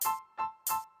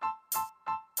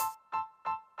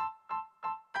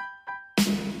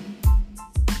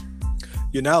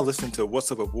You're now listening to What's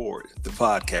Up Award, the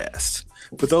podcast.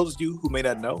 For those of you who may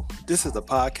not know, this is a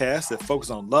podcast that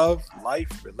focuses on love, life,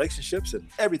 relationships, and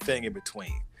everything in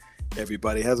between.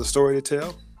 Everybody has a story to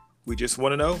tell. We just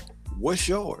want to know, what's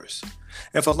yours?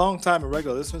 And for long-time and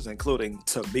regular listeners, including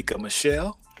Tamika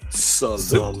Michelle,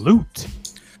 salute.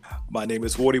 My name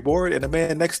is Wardy Ward, and the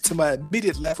man next to my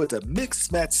immediate left with the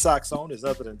mixed match socks on is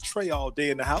other than Trey all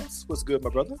day in the house. What's good, my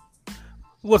brother?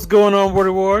 What's going on,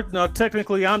 Wardy Ward? Now,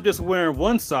 technically, I'm just wearing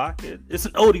one sock. It's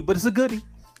an oldie, but it's a goodie.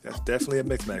 That's definitely a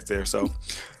mixed match there. So,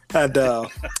 and well,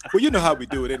 you know how we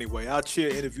do it anyway. I'll cheer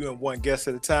interviewing one guest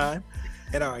at a time.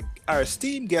 And our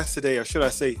esteemed guest today, or should I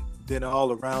say, been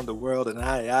all around the world, and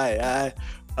aka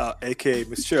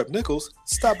Miss Cherub Nichols,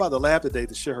 stopped by the lab today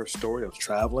to share her story of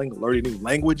traveling, learning new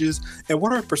languages, and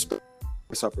what her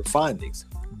perspectives of her findings.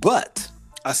 But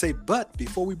I say,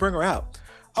 before we bring her out,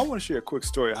 I want to share a quick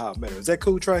story of how I met her. Is that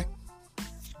cool, Trey?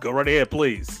 Go right ahead,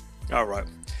 please. All right.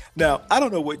 Now, I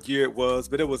don't know what year it was,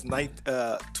 but it was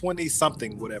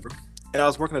 20-something, whatever. And I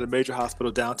was working at a major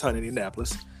hospital downtown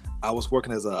Indianapolis. I was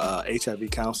working as a HIV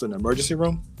counselor in the emergency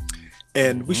room.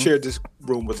 And we shared this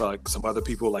room with some other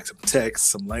people, like some techs,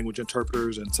 some language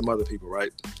interpreters, and some other people,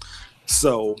 right?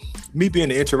 So, me being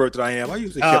the introvert that I am, I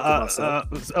usually kept to myself.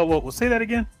 Well, say that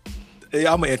again.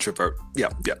 Yeah, I'm an introvert.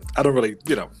 Yeah. I don't really,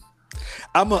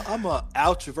 I'm a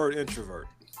outrovert introvert.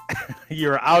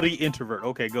 You're an outie introvert.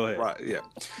 Okay, go ahead. Right, yeah.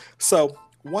 So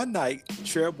one night,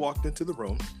 Cherub walked into the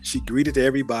room. She greeted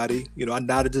everybody. I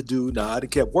nodded to do nod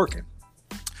and kept working.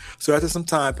 So after some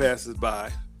time passes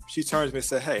by, she turns to me and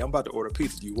said, "Hey, I'm about to order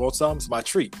pizza. Do you want some? It's my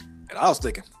treat." And I was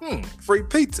thinking, free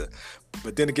pizza.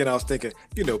 But then again, I was thinking,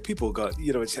 people got,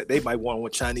 they might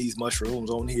want Chinese mushrooms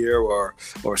on here or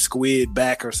squid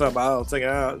back or something. I was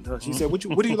thinking, she said, what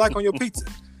do you like on your pizza?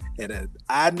 And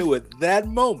I knew at that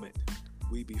moment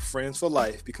we'd be friends for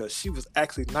life because she was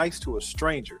actually nice to a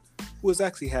stranger who was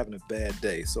actually having a bad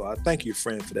day. So I thank you,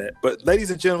 friend, for that. But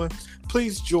ladies and gentlemen,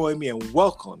 please join me in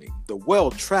welcoming the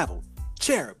well-traveled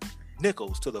Cherub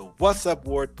Nichols to the What's Up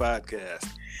Ward podcast.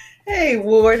 Hey,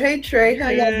 Ward. Hey, Trey. How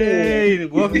y'all doing? Hey,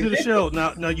 welcome to the show.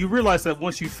 Now you realize that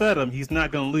once you fed him, he's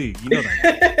not going to leave. You know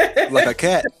that. Like a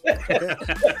cat.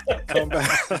 Come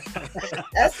back.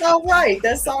 That's all right.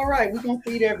 We're going to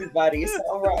feed everybody. It's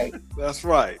all right. That's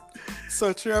right.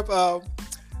 So, Cherub,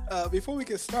 before we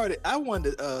get started, I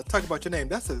wanted to talk about your name.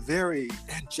 That's a very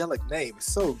angelic name.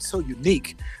 It's so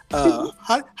unique.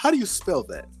 How do you spell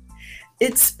that?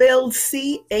 It's spelled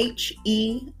Cherub.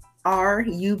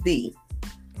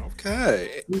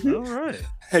 Okay. Mm-hmm. All right.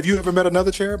 Have you ever met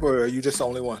another cherub, or are you just the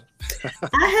only one?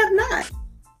 I have not.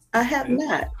 I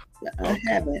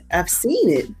haven't. I've seen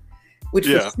it, which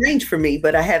was strange for me,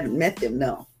 but I haven't met them,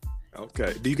 no.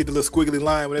 Okay. Do you get the little squiggly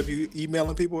line whenever you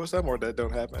emailing people or something, or that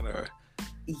don't happen? Or?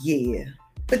 Yeah,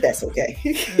 but that's okay.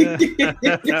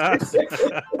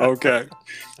 Okay.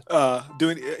 Do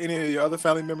any of your other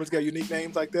family members got unique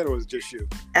names like that, or is it just you?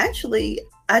 Actually,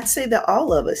 I'd say that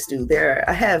all of us do.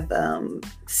 I have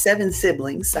 7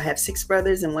 siblings. I have 6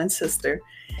 brothers and 1 sister.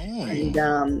 And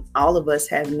all of us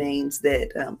have names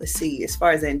that, let's see, as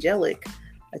far as angelic,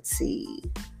 let's see.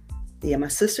 Yeah, my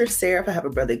sister, Sarah, I have a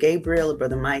brother, Gabriel, a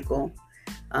brother, Michael.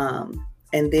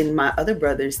 And then my other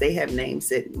brothers, they have names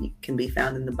that can be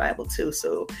found in the Bible too.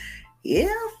 So,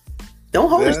 yeah. Don't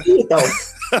hold us to it, though.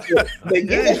 But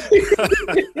yeah.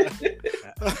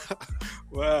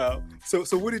 Wow.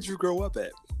 So where did you grow up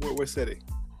at? What city?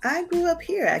 I grew up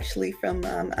here, actually.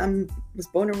 Was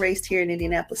born and raised here in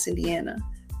Indianapolis, Indiana.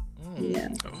 Yeah.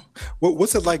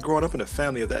 What's it like growing up in a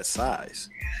family of that size?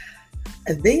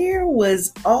 There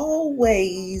was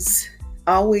always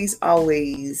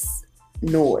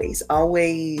noise.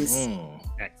 Always.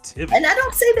 Activity. And I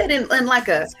don't say that in like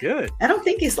a. That's good. I don't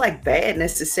think it's like bad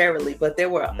necessarily, but there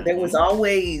was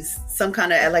always some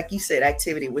kind of, like you said,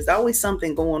 activity. It was always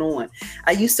something going on.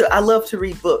 I love to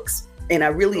read books, and I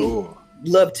really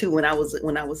loved to when I was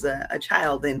a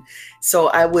child, and so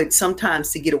I would sometimes,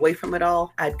 to get away from it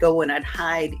all, I'd go and I'd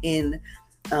hide in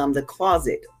the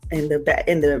closet in the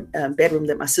bedroom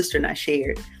that my sister and I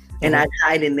shared. And I'd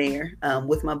hide in there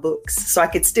with my books, so I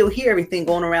could still hear everything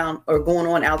going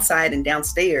on outside and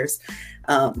downstairs.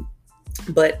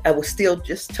 But I was still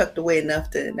just tucked away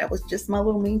enough that was just my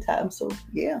little mean time. So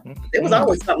yeah, there was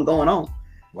always something going on.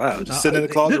 Wow, just sitting in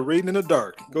the closet reading in the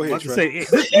dark. Go ahead, Trey.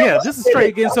 This is Trey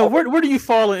again. So where do you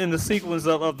fall in the sequence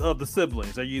of the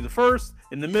siblings? Are you the first,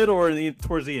 in the middle, or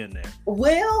towards the end there?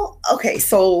 Well, okay,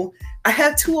 so I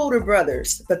have 2 older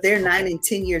brothers, but they're 9 and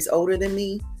 10 years older than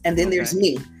me. And then there's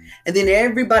me. And then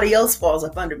everybody else falls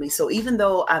up under me. So even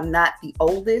though I'm not the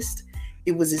oldest,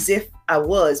 it was as if I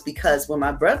was, because when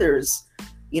my brothers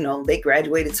you know, they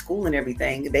graduated school and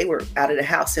everything. They were out of the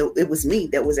house. So it was me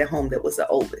that was at home that was the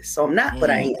oldest. So I'm not, but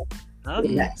I am.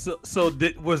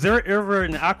 Was there ever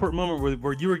an awkward moment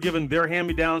where you were given their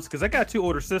hand-me-downs? Because I got 2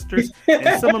 older sisters,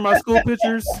 and some of my school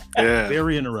pictures,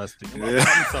 very interesting. Yeah.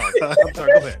 I'm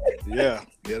sorry. Go ahead. Yeah,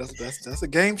 that's a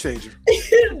game changer.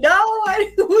 No,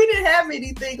 we didn't have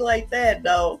anything like that.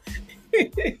 No.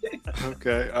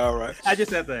 Okay, all right. I just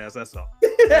had to ask. That's all.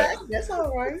 That's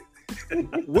all right.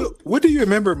 What do you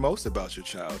remember most about your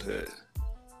childhood?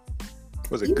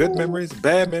 Was it good memories,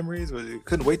 bad memories? Was you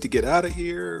couldn't wait to get out of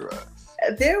here?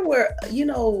 There were, you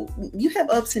know, you have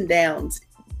ups and downs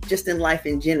just in life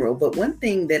in general. But one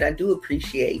thing that I do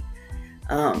appreciate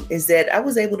is that I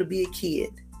was able to be a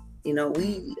kid. You know,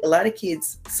 a lot of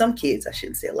kids, some kids, I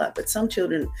shouldn't say a lot, but some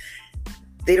children,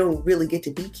 they don't really get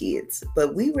to be kids.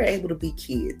 But we were able to be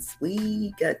kids.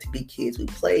 We got to be kids. We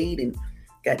played and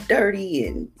got dirty,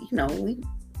 and, you know,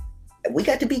 we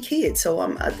got to be kids. So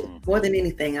more than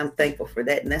anything, I'm thankful for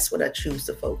that. And that's what I choose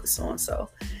to focus on. So,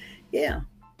 yeah.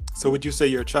 So would you say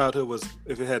your childhood was,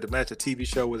 if it had to match a TV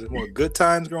show, was it more good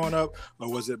times growing up, or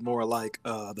was it more like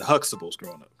the Huxtables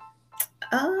growing up?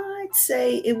 I'd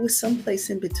say it was someplace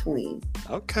in between.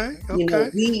 Okay. You know,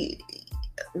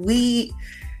 we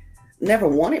never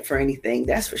wanted for anything.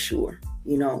 That's for sure.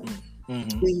 You know,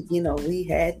 we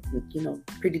had, you know,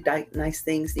 pretty nice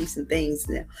things, decent things.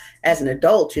 As an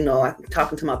adult, you know,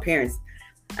 talking to my parents,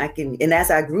 and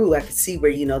as I grew, I could see where,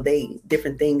 you know,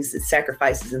 different things,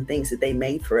 sacrifices and things that they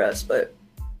made for us. But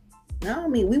no, I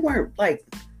mean, we weren't like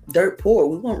dirt poor.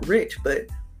 We weren't rich, but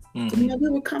you know, we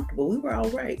were comfortable. We were all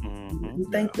right. I'm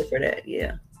thankful for that.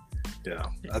 Yeah. Yeah.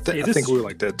 I think we were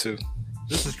like that too.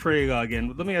 This is Trey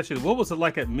again. Let me ask you, what was it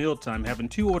like at mealtime having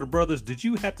 2 older brothers? Did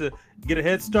you have to get a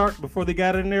head start before they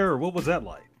got in there, or what was that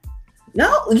like?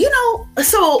 No, you know,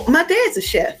 so my dad's a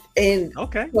chef, and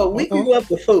well, we grew up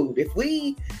with food.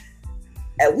 We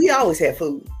always had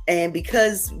food, and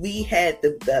because we had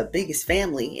the biggest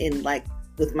family, and like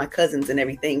with my cousins and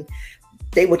everything,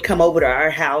 they would come over to our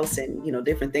house, and, you know,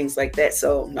 different things like that.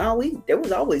 So no, there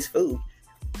was always food.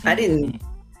 I didn't.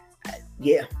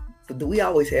 Yeah. We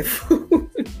always have food.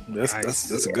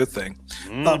 That's a good thing.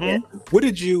 What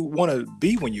did you want to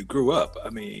be when you grew up? I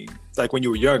mean, like when you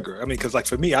were younger. I mean, because like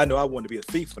for me, I know I wanted to be a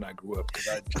thief when I grew up.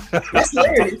 That's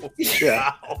hilarious.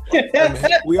 Yeah.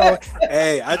 I mean,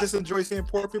 I just enjoy seeing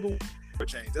poor people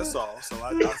change. That's all. So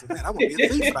I was like, man, I want to be a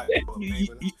thief when I grew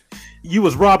up. You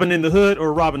was Robin in the Hood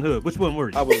or Robin Hood? Which one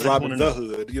were you? I was Robin the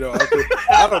Hood. You know,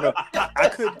 I don't know. I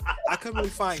couldn't really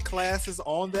find classes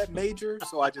on that major,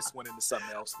 so I just went into something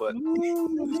else. But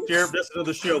Sheriff, that's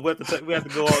another show. We have to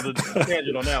go on the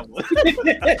tangent on that one.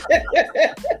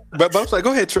 but I was like,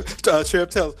 go ahead, Sheriff.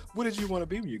 Tell us, what did you want to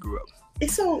be when you grew up?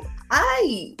 So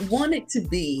I wanted to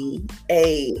be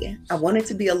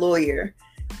a lawyer,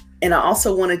 and I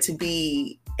also wanted to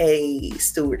be a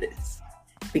stewardess,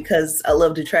 because I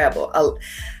love to travel.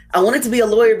 I wanted to be a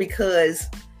lawyer because,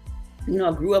 you know,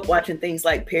 I grew up watching things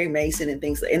like Perry Mason and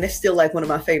things, and that's still like one of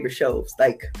my favorite shows.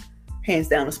 Like, hands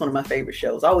down, it's one of my favorite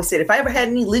shows. I always said, if I ever had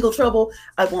any legal trouble,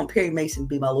 I'd want Perry Mason to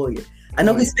be my lawyer. I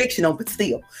know he's fictional, but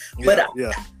still. But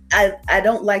I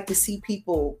don't like to see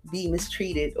people be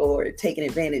mistreated or taken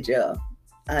advantage of.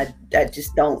 I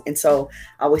just don't. And so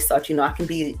I always thought, you know,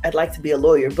 I'd like to be a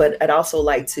lawyer, but I'd also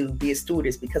like to be a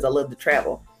stewardess because I love to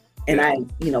travel. And I,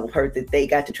 you know, heard that they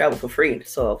got to travel for free.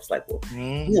 So I was like, well,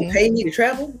 you gonna pay me to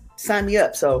travel? Sign me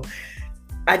up. So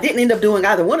I didn't end up doing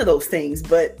either one of those things,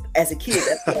 but as a kid,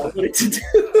 that's what I wanted to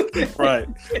do. Right.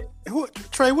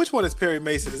 Trey, which one is Perry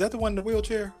Mason? Is that the one in the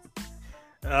wheelchair?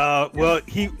 Well,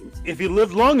 if he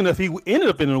lived long enough, he ended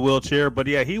up in a wheelchair. But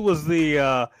yeah, he was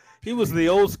the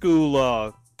old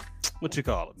school, what you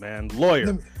call it, man,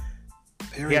 lawyer.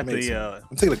 Perry Mason. I'm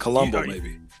thinking of Columbo,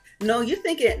 maybe. No, you're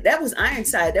thinking that was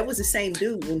Ironside. That was the same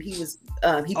dude when he was.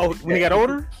 When he got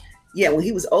older. Yeah, when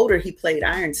he was older, he played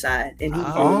Ironside, and he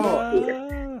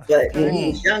was but when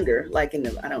he was younger, like in the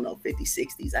 50s,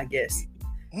 60s, I guess,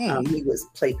 he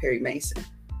played Perry Mason.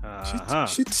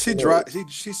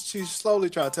 She's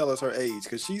slowly trying to tell us her age,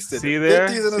 because she's said see there.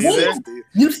 50s and the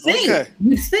 60s.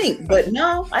 You think, but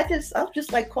no, I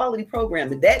just like quality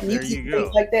programming. That music,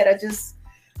 things like that. I just,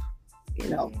 you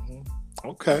know.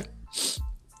 Okay.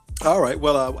 All right.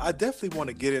 Well, I definitely want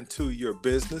to get into your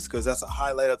business, because that's a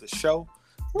highlight of the show.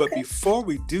 But before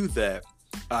we do that,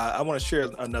 I want to share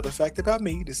another fact about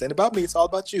me. This ain't about me. It's all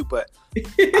about you. But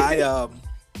I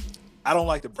don't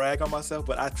like to brag on myself,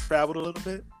 but I traveled a little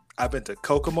bit. I've been to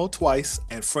Kokomo twice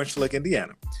and French Lick,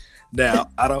 Indiana. Now,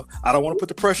 I don't want to put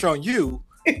the pressure on you,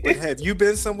 but have you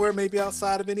been somewhere maybe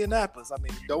outside of Indianapolis? I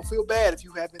mean, don't feel bad if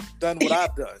you haven't done what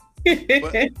I've done.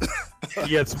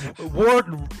 Yes, Ward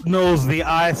knows the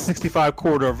I-65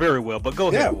 corridor very well. But go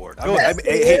ahead, Ward. Go ahead.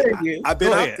 I've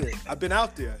been out there. I've been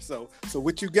out there. So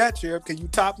what you got, Sheriff? Can you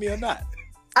top me or not?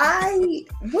 I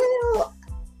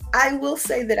will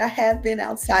say that I have been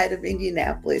outside of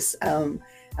Indianapolis.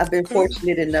 I've been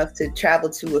fortunate enough to travel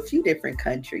to a few different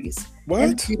countries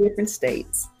and a few different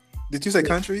states. Did you say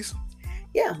countries?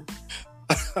 Yeah.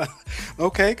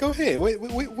 Okay, go ahead.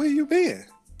 Where you been?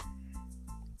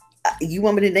 You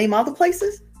want me to name all the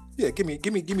places? Yeah, give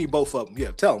me both of them.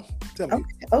 Yeah, tell me.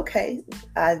 Okay.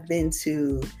 I've been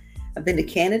to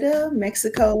Canada,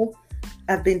 Mexico.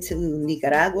 I've been to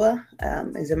Nicaragua.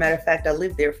 As a matter of fact, I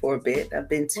lived there for a bit. I've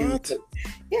been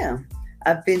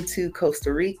to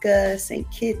Costa Rica,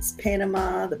 St. Kitts,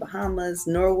 Panama, the Bahamas,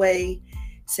 Norway,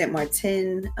 Saint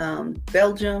Martin,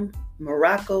 Belgium,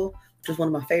 Morocco, which is one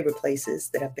of my favorite places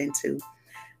that I've been to.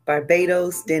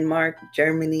 Barbados, Denmark,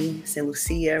 Germany, St.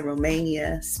 Lucia,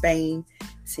 Romania, Spain,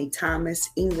 St. Thomas,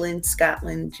 England,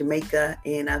 Scotland, Jamaica,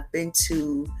 and I've been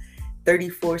to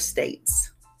 34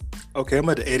 states. Okay, I'm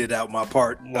going to edit out my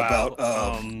part about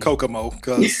Kokomo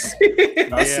because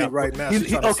I see right now she's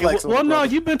trying to flex on no,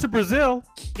 you've been to Brazil,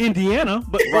 Indiana,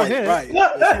 but go ahead.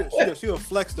 Right. She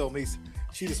flexed on me.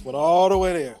 She just went all the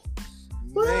way there.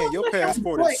 Man, your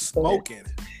passport is smoking.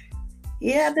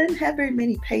 Yeah, I didn't have very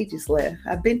many pages left.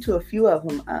 I've been to a few of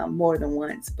them more than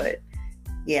once, but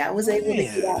yeah, I was able to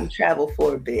get out and travel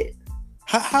for a bit.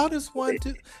 How does one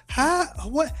do?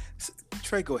 What?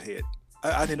 Trey, go ahead.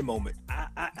 I need a moment.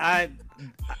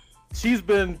 She's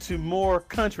been to more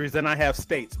countries than I have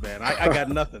states, man. I got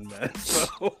nothing, man.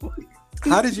 So.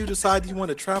 How did you decide you want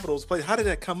to travel those places? How did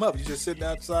that come up? You just sitting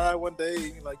outside one day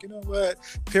and you're like, you know what?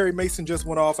 Perry Mason just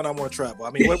went off and I want to travel.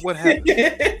 I mean, what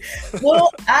happened?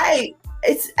 Well,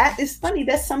 it's funny.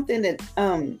 That's something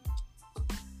that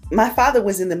my father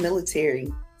was in the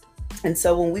military. And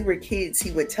so when we were kids,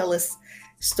 he would tell us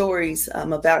stories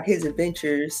about his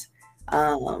adventures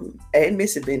and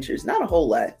misadventures. Not a whole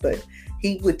lot, but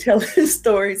he would tell us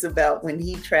stories about when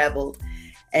he traveled.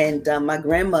 And my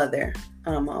grandmother,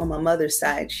 on my mother's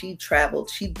side, she traveled.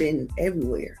 She'd been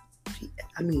everywhere.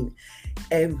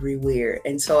 Everywhere.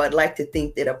 And so I'd like to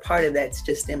think that a part of that's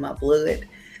just in my blood.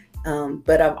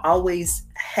 But I've always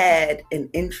had an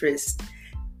interest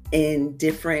in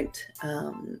different,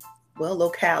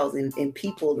 locales and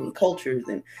people and cultures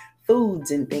and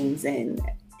foods and things. And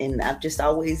I've just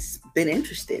always been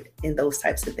interested in those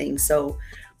types of things. So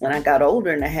when I got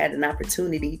older and I had an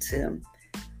opportunity to,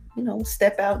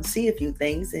 step out and see a few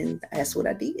things, and that's what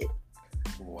I did.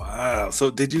 Wow. So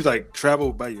did you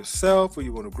travel by yourself, or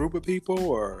you want a group of people,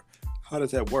 or how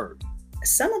does that work?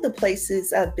 Some of the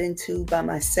places I've been to by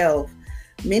myself.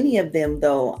 Many of them,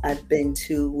 though, I've been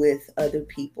to with other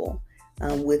people,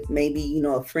 with maybe,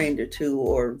 a friend or two,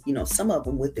 or, some of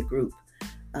them with the group.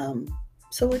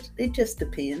 So it just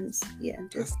depends. Yeah.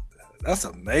 That's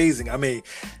amazing. I mean,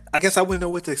 I guess I wouldn't know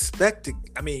what to expect.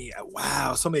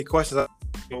 Wow, so many questions.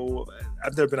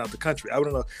 I've never been out the country. I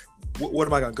wouldn't know what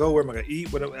am I going to go? Where am I going to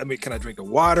eat? Can I drink the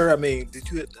water? Did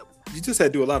you just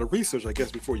had to do a lot of research, I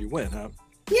guess, before you went, huh?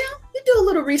 Yeah, you do a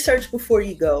little research before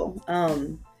you go.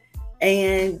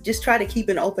 And just try to keep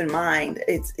an open mind.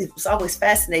 It's always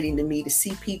fascinating to me to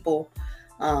see people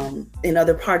in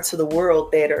other parts of the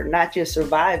world that are not just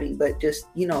surviving, but just,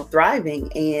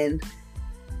 thriving.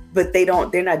 But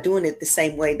they're not doing it the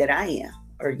same way that I am,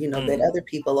 or, that other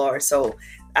people are. So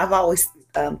I've always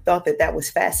thought that was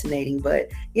fascinating. But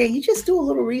yeah, you just do a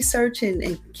little research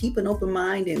and keep an open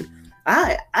mind. And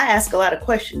I ask a lot of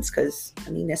questions because,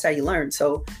 that's how you learn.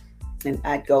 So, and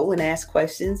I'd go and ask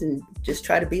questions and just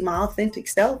try to be my authentic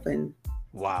self. And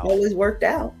wow, it always worked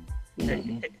out.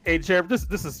 Hey, Sheriff,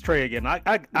 this is Trey again.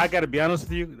 I got to be honest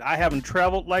with you. I haven't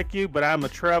traveled like you, but I'm a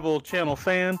Travel Channel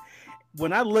fan.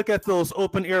 When I look at those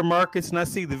open air markets and I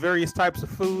see the various types of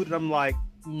food, and I'm like,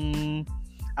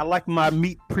 I like my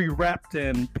meat pre-wrapped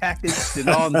and packaged and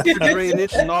all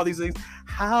refrigerated and all these things.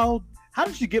 How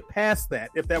did you get past that?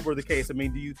 If that were the case,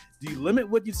 do you limit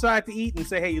what you decide to eat and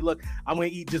say, hey, look, I'm going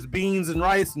to eat just beans and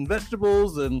rice and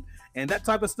vegetables and that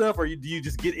type of stuff, or do you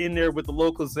just get in there with the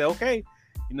locals and say, okay,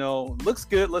 looks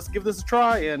good, let's give this a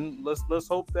try and let's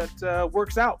hope that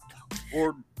works out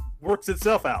or works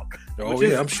itself out? Oh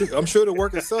yeah, I'm sure it'll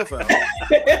work itself out.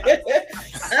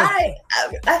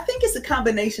 I think it's a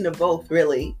combination of both,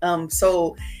 really.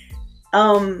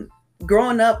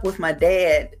 Growing up with my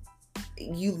dad,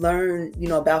 you learn,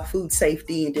 about food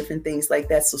safety and different things like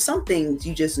that. So some things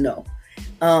you just know.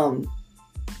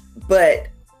 But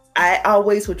I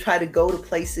always would try to go to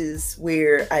places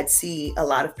where I'd see a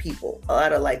lot of people, a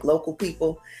lot of local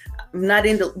people. I'm not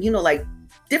into,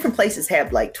 different places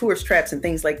have like tourist traps and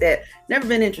things like that. Never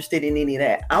been interested in any of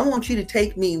that. I want you to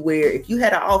take me where if you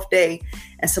had an off day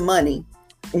and some money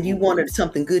and you wanted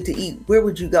something good to eat, where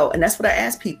would you go? And that's what I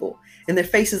ask people. And their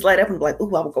faces light up and be like,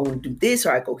 oh, I will go and do this,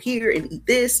 or I go here and eat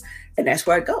this. And that's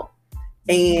where I go.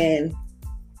 And,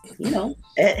 you know,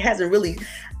 it hasn't really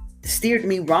steered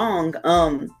me wrong.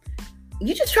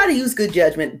 You just try to use good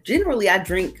judgment. Generally, I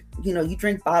drink, you know, you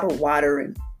drink bottled water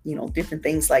and, you know, different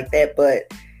things like that.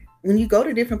 But when you go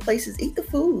to different places, eat the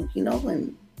food, you know,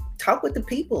 and talk with the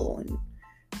people and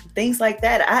things like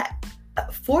that.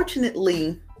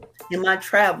 Fortunately, in my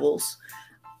travels,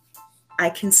 I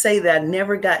can say that I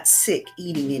never got sick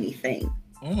eating anything.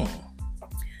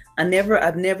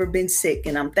 I've never been sick,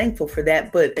 and I'm thankful for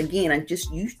that. But again, I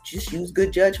just use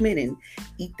good judgment and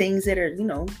eat things that are, you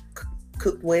know,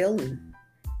 cooked well, and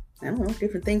I don't know,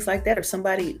 different things like that.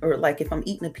 Or like if I'm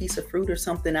eating a piece of fruit or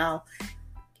something, I'll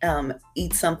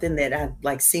eat something that I've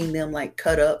like seen them like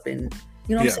cut up, and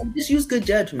you know what I'm saying? Just use good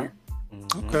judgment.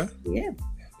 Okay. Yeah.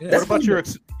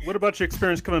 What about your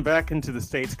experience coming back into the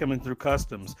States, coming through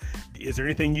customs? Is there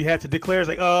anything you had to declare? It's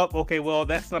like, oh, okay, well,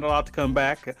 that's not allowed to come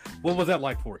back. What was that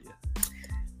like for you?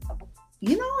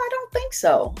 You know, I don't think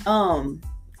so.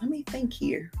 Let me think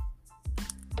here.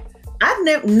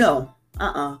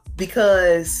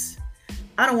 Because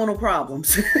I don't want no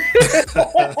problems.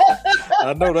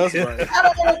 I know that's right. I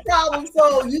don't want no problems.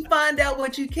 So you find out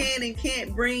what you can and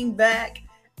can't bring back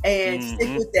and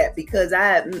stick with that, because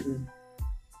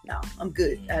no, I'm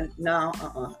good. I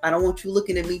don't want you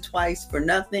looking at me twice for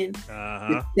nothing.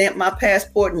 Stamp my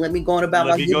passport and let me go on about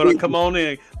my business. Come on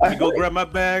in. Let me go grab my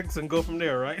bags and go from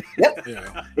there, right? Yep.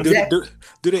 Yeah. Exactly.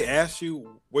 Do they ask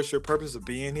you what's your purpose of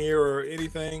being here or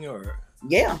anything? Or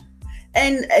yeah.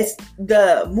 And as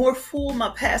the more full my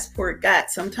passport got,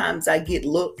 sometimes I get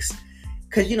looks.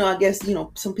 Because, you know, I guess, you know,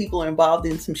 some people are involved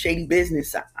in some shady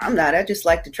business. I'm not. I just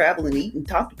like to travel and eat and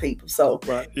talk to people. So,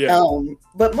 right, yeah.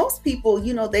 But most people,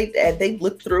 you know, they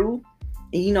look through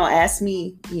and, you know, ask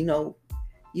me,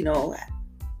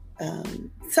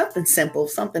 something simple,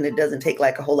 something that doesn't take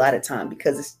like a whole lot of time,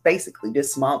 because it's basically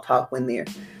just small talk when they're,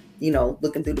 you know,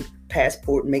 looking through the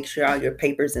passport and make sure all your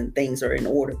papers and things are in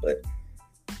order. But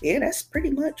yeah, that's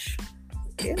pretty much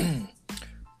it.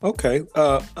 Okay.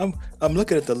 I'm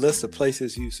looking at the list of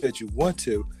places you said you went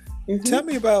to. Mm-hmm. Tell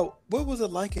me about, what was it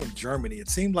like in Germany? It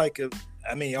seemed like,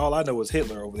 all I know is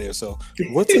Hitler over there. So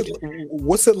what's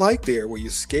it like there? Were you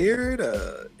scared?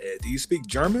 Do you speak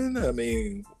German?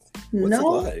 What's it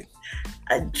like?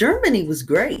 Germany was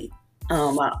great.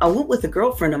 I went with a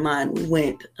girlfriend of mine. We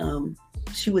went,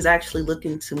 she was actually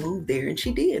looking to move there, and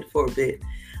she did for a bit.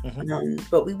 Mm-hmm.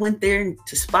 But we went there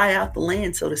to spy out the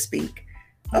land, so to speak.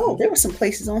 Oh, there were some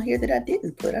places on here that I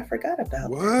didn't put. I forgot about.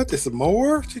 What? There's some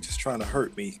more? She's just trying to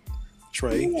hurt me,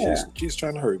 Trey. Yeah. She's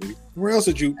trying to hurt me. Where else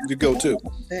did you go to?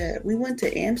 We went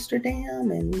to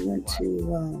Amsterdam, and we went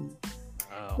to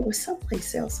there was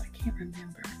someplace else. I can't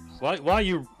remember. While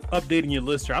you're updating your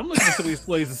list here, I'm looking at some of these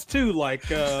places too, like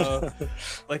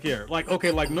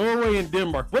Norway and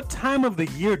Denmark. What time of the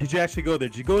year did you actually go there?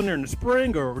 Did you go in there in the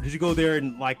spring, or did you go there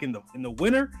in the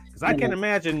winter? Because I can't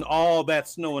imagine all that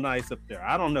snow and ice up there.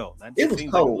 I don't know. That seems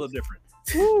like cold. A little different.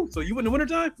 Woo, so you went in the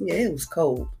wintertime? Yeah, it was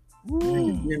cold.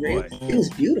 It was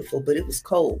beautiful, but it was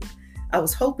cold. I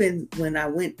was hoping when I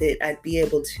went that I'd be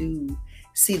able to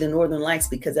see the Northern Lights,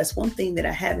 because that's one thing that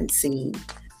I haven't seen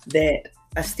that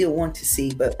I still want to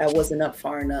see, but I wasn't up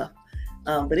far enough.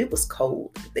 But it was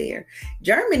cold there.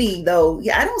 Germany, though,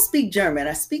 I don't speak German.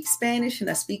 I speak Spanish and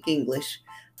I speak English.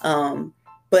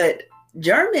 But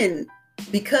German,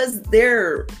 because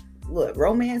they're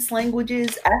romance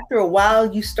languages, after a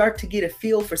while you start to get a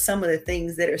feel for some of the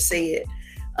things that are said.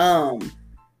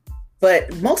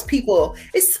 But most people,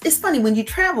 it's funny, when you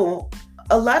travel,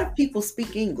 a lot of people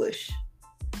speak English.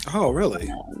 Oh, really?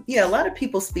 Yeah, a lot of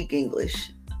people speak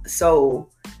English. So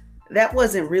that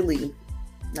wasn't really,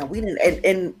 no, we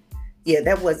didn't,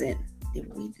 that wasn't,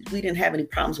 we didn't have any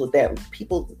problems with that.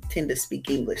 People tend to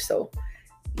speak English. So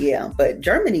yeah, but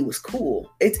Germany was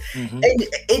cool. It's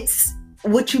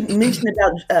what you mentioned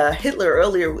about Hitler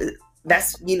earlier.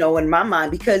 That's, in my mind,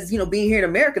 because, being here in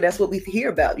America, that's what we hear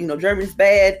about. Germany's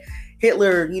bad,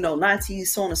 Hitler,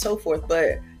 Nazis, so on and so forth.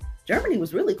 But Germany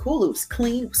was really cool. It was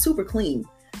clean, super clean.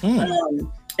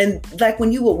 And like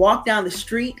when you would walk down the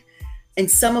street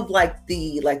and some of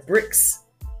the bricks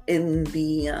in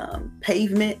the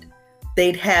pavement,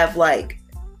 they'd have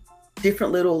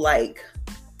different little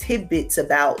tidbits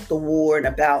about the war and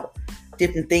about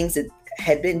different things that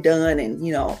had been done, and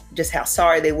just how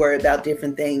sorry they were about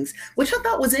different things, which I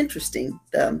thought was interesting,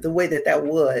 the way that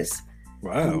was.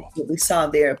 Wow. What we saw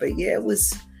there. But yeah, it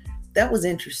was that was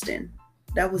interesting.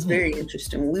 That was very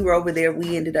interesting. When we were over there,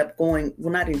 we ended up going,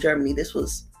 well, not in Germany. This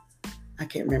was, I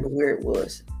can't remember where it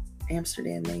was.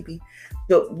 Amsterdam, maybe.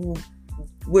 But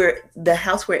where the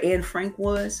house where Anne Frank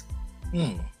was.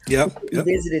 Yep. We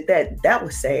visited that. That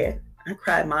was sad. I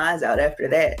cried my eyes out after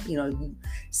that. You know, you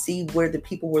see where the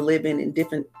people were living and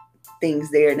different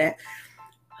things there. And that,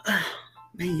 oh,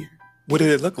 man. What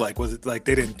did it look like? Was it like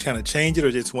they didn't kind of change it,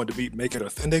 or just wanted to make it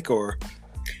authentic, or?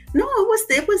 No,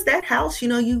 it was that house. You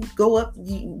know, you go up,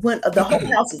 you went. The whole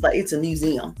house is like it's a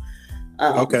museum.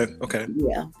 Okay.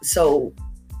 Yeah. So,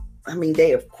 I mean,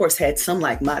 they of course had some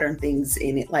like modern things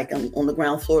in it, like on the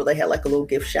ground floor. They had like a little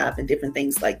gift shop and different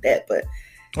things like that. But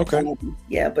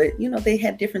yeah, but you know, they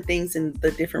had different things in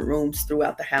the different rooms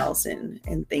throughout the house and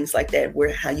things like that,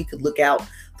 where how you could look out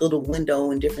the little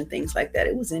window and different things like that.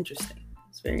 It was interesting.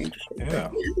 It's very interesting. Yeah.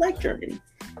 I like Germany.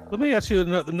 Let me ask you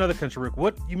another country, Rick.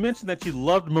 What you mentioned that you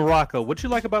loved Morocco. What you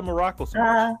like about Morocco so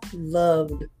much? I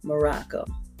loved Morocco.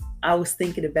 I was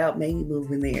thinking about maybe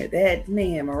moving there. That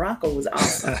man, Morocco was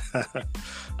awesome.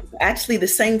 Actually, the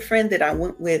same friend that I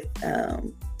went with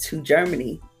to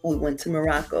Germany, we went to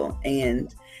Morocco,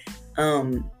 and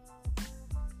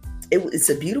it's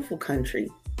a beautiful country.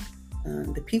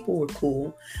 The people were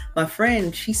cool. My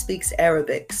friend, she speaks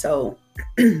Arabic, so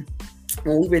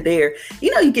when we were there,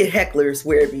 you know, you get hecklers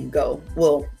wherever you go.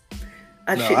 Well,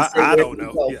 I don't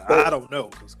know. I don't know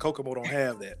because Kokomo don't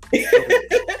have that.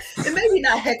 And maybe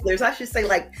not hecklers. I should say,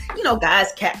 like, you know,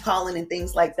 guys catcalling and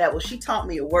things like that. Well, she taught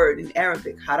me a word in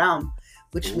Arabic, haram,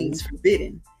 which means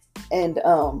forbidden. And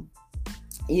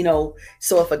you know,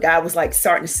 so if a guy was like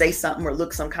starting to say something or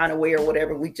look some kind of way or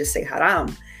whatever, we just say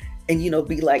haram, and you know,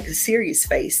 be like a serious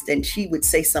face. Then she would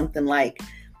say something like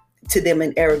to them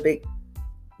in Arabic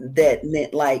that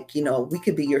meant like, you know, we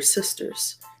could be your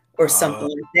sisters or something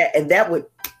like that, and that would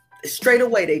straight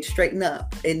away they'd straighten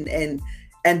up and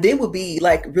then would be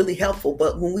like really helpful.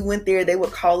 But when we went there, they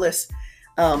would call us,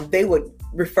 they would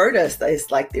refer to us as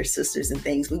like their sisters and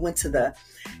things. We went to the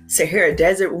Sahara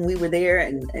Desert when we were there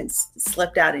and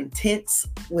slept out in tents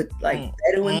with like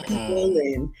Bedouin people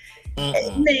and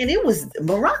man,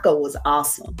 Morocco was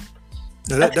awesome.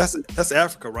 Now that's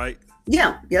Africa, right?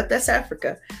 Yeah, yep, that's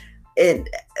Africa. And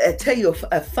I tell you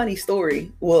a funny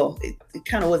story. Well, it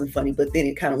kind of wasn't funny, but then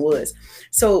it kind of was.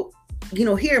 So, you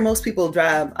know, here most people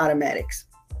drive automatics.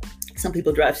 Some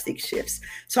people drive stick shifts.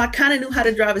 So I kind of knew how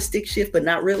to drive a stick shift, but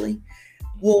not really.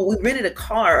 Well, we rented a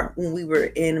car when we were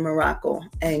in Morocco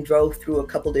and drove through a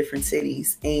couple different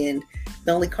cities. And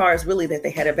the only cars really that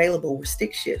they had available were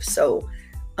stick shifts. So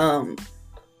I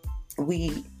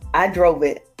drove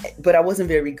it, but I wasn't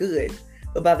very good.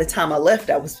 But by the time I left,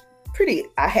 I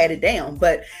had it down.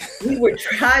 But we were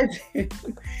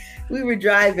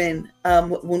driving,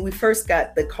 when we first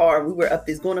got the car, we were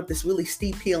going up this really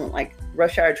steep hill in like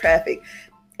rush hour traffic,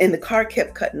 and the car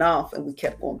kept cutting off and we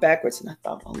kept going backwards. And I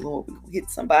thought, oh Lord, we're gonna hit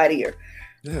somebody. Or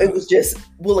it was just,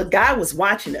 a guy was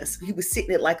watching us. He was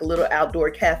sitting at like a little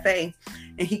outdoor cafe,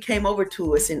 and he came over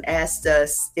to us and asked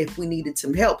us if we needed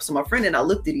some help. So my friend and I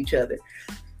looked at each other,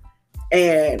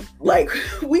 and like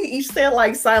we each said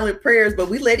like silent prayers, but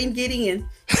we let him get in.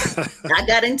 I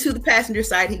got into the passenger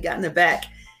side, he got in the back,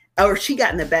 or she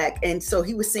got in the back. And so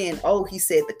he was saying, he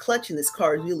said, the clutch in this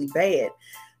car is really bad.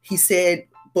 He said,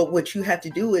 but what you have to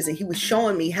do is, and he was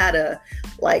showing me how to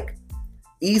like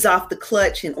ease off the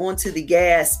clutch and onto the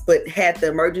gas, but had the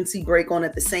emergency brake on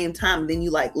at the same time. And then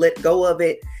you like let go of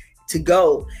it to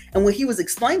go. And when he was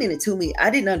explaining it to me, I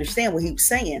didn't understand what he was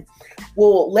saying.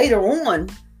 Well, later on,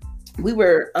 we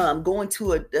were going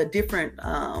to a different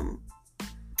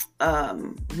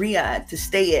Riyadh to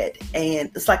stay at,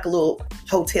 and it's like a little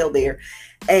hotel there.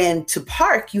 And to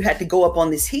park, you had to go up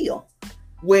on this hill.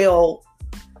 Well,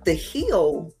 the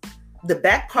hill, the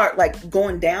back part, like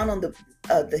going down on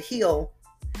the hill,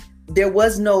 there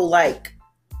wasn't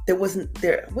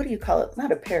there. What do you call it?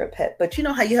 Not a parapet, but you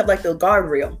know how you have like the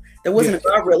guardrail. There wasn't a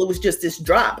guardrail. It was just this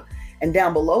drop, and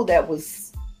down below that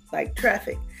was like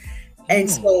traffic. And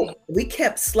so we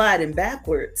kept sliding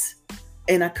backwards,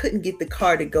 and I couldn't get the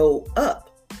car to go up,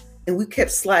 and we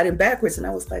kept sliding backwards. And I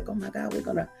was like, oh my God,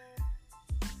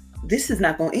 this is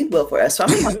not going to end well for us. So I'm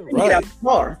going to get out the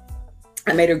car.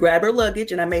 I made her grab her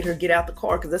luggage, and I made her get out the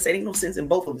car because I said, ain't no sense in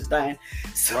both of us dying.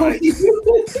 So, and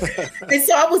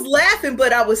so I was laughing,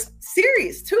 but I was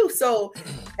serious too. So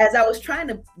as I was trying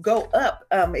to go up,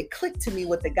 it clicked to me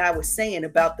what the guy was saying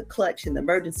about the clutch and the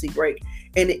emergency brake.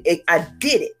 And I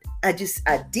did it. I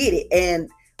did it. And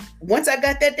once I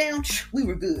got that down, we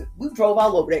were good. We drove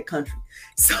all over that country.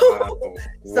 So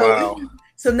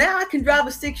So now I can drive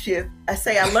a stick shift. I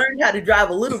say I learned how to drive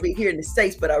a little bit here in the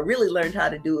States, but I really learned how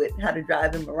to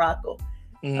drive in Morocco.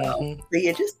 So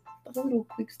yeah, just a little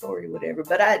quick story, whatever.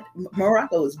 But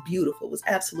Morocco was beautiful. It was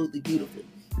absolutely beautiful.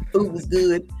 Food was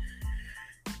good.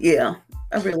 Yeah,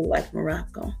 I really like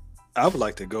Morocco. I would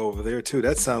like to go over there too.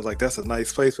 That sounds like that's a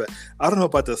nice place, but I don't know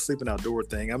about the sleeping outdoor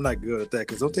thing. I'm not good at that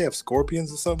because don't they have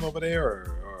scorpions or something over there?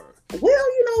 Or... Well,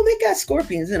 they got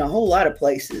scorpions in a whole lot of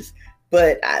places,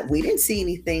 but we didn't see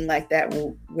anything like that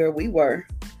where we were.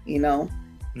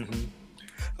 Mm-hmm.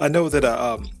 I know that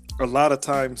a lot of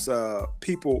times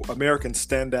Americans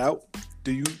stand out.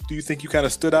 Do you think you kind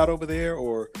of stood out over there,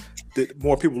 or did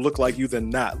more people look like you than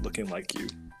not looking like you?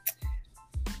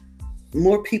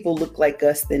 More people look like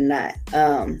us than not.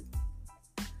 How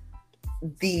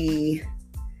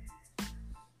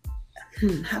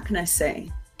can I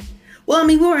say? Well, I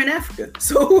mean, we were in Africa,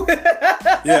 so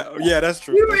yeah, that's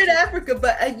true. We were in Africa,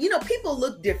 but people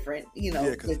look different.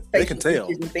 With they can tell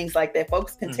and things like that.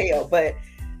 Folks can tell, but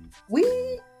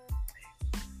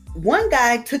one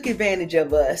guy took advantage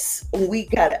of us when we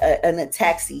got a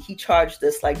taxi. He charged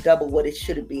us like double what it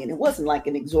should have been. It wasn't like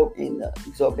an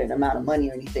exorbitant amount of money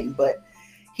or anything, but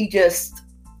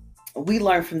we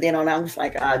learned from then on. I was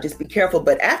like, just be careful.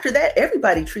 But after that,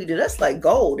 everybody treated us like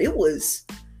gold. It was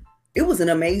an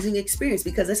amazing experience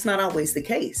because it's not always the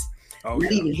case. Not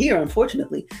even here,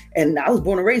 unfortunately. And I was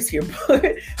born and raised here,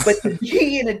 but to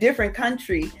be in a different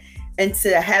country and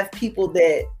to have people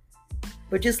that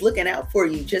were just looking out for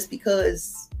you just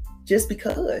because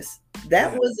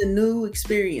that was a new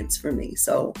experience for me.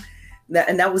 So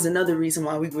that was another reason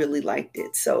why we really liked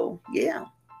it. So yeah,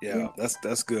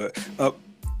 that's good.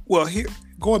 Well, here,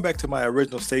 going back to my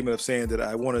original statement of saying that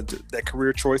I wanted that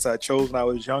career choice I chose when I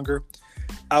was younger,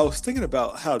 I was thinking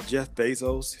about how Jeff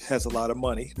Bezos has a lot of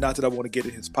money. Not that I want to get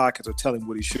in his pockets or tell him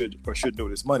what he should or shouldn't do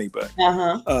with his money, but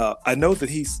I know that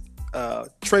he's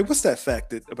Trey, what's that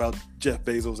fact about Jeff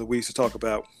Bezos that we used to talk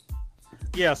about?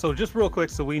 Yeah, so just real quick,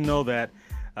 so we know that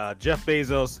Jeff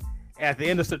Bezos, at the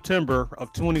end of September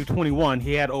of 2021,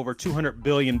 he had over $200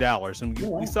 billion. And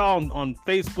we saw on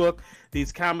Facebook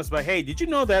these comments about, hey, did you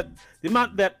know that the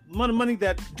amount of money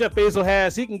that Jeff Bezos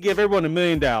has, he can give everyone $1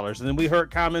 million. And then we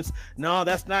heard comments, no,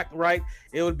 that's not right.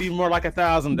 It would be more like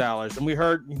 $1,000. And we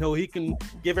heard, he can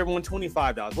give everyone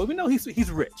 $25. Well, we know he's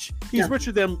rich. He's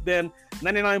richer than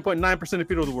 99.9% of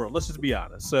people in the world. Let's just be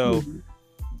honest. So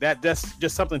that's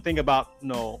just something to think about,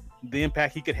 the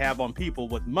impact he could have on people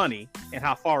with money and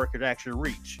how far it could actually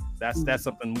reach. That's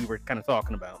something we were kind of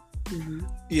talking about.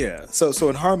 Yeah. So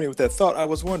in harmony with that thought, I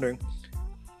was wondering,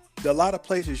 a lot of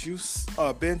places you've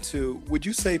been to, would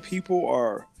you say people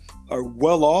are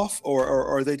well off, or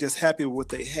are they just happy with what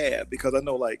they have? Because I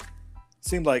know,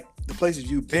 seemed like the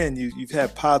places you've been, you've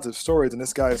had positive stories, and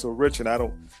this guy is so rich, and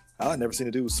I've never seen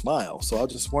a dude smile. So I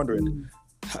was just wondering,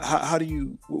 how do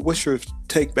you? What's your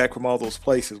take back from all those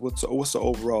places? What's the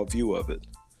overall view of it?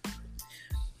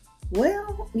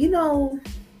 Well,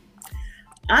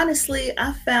 honestly,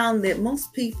 I found that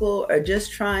most people are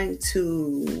just trying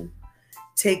to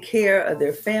take care of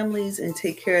their families and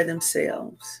take care of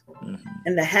themselves.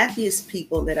 And the happiest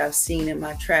people that I've seen in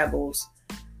my travels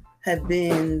have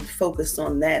been focused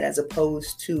on that, as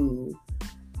opposed to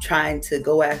trying to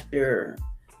go after,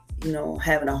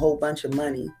 having a whole bunch of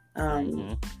money.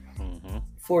 I'm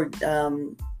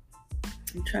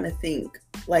trying to think,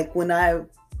 like when I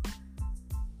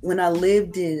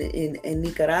lived in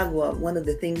Nicaragua, one of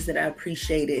the things that I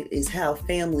appreciated is how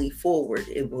family forward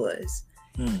it was.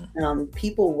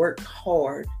 People worked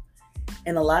hard,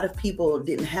 and a lot of people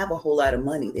didn't have a whole lot of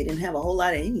money. They didn't have a whole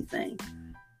lot of anything,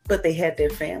 but they had their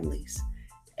families,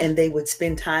 and they would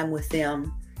spend time with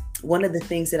them. One of the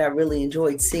things that I really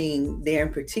enjoyed seeing there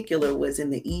in particular was in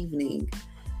the evening,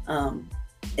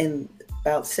 and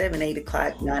about 7, 8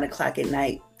 o'clock, 9 o'clock at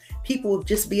night, people would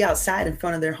just be outside in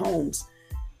front of their homes,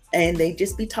 and they'd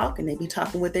just be talking. They'd be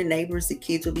talking with their neighbors. The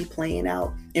kids would be playing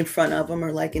out in front of them,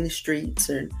 or like in the streets,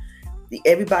 or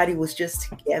everybody was just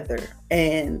together.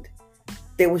 And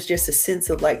there was just a sense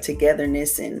of like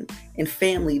togetherness and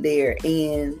family there.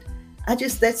 And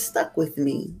that stuck with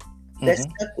me. That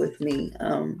stuck with me.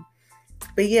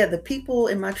 But yeah, the people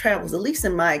in my travels, at least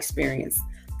in my experience,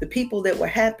 the people that were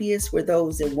happiest were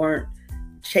those that weren't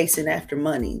chasing after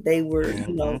money. They were,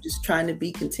 just trying to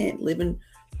be content, living,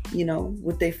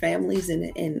 with their families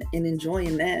and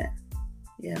enjoying that.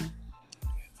 Yeah.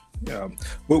 Yeah.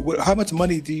 How much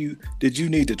money did you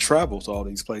need to travel to all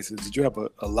these places? Did you have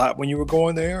a lot when you were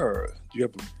going there, or do you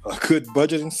have a good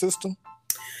budgeting system?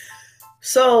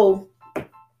 So,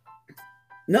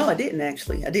 no, I didn't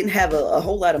actually. I didn't have a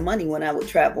whole lot of money when I would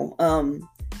travel.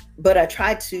 But I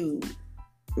tried to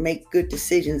make good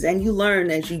decisions, and you learn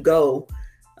as you go.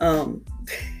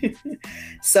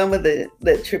 Some of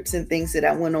the trips and things that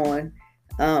I went on,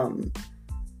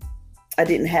 I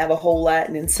didn't have a whole lot,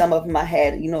 and then some of them I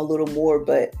had, a little more,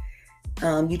 but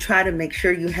you try to make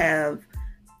sure you have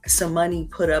some money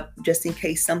put up just in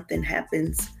case something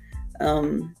happens.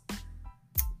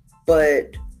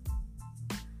 But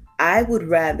I would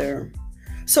rather,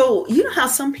 so you know how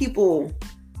some people,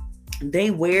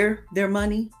 they wear their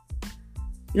money,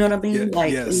 you know what I mean? Yeah,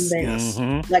 like, yes.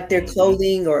 Like their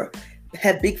clothing, or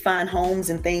have big fine homes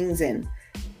and things, and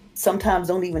sometimes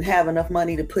don't even have enough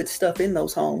money to put stuff in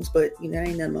those homes, but ain't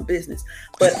none of my business.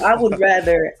 But I would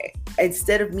rather,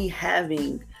 instead of me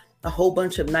having a whole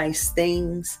bunch of nice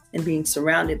things and being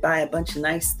surrounded by a bunch of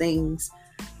nice things,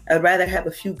 I'd rather have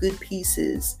a few good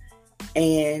pieces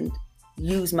and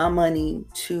use my money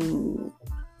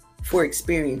for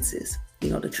experiences,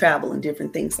 to travel and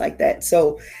different things like that.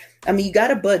 So, I mean, you got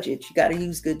to budget, you got to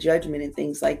use good judgment and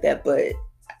things like that. But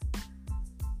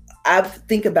I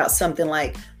think about something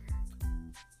like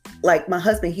my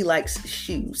husband, he likes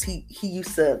shoes. He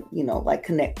used to, like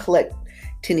collect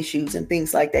tennis shoes and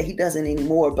things like that. He doesn't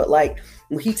anymore. But like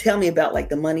when he tell me about like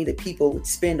the money that people would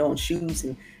spend on shoes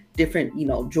and different,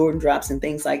 Jordan drops and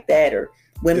things like that, or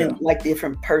women like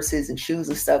different purses and shoes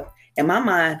and stuff. In my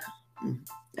mind,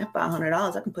 that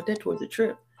 $500, I can put that towards a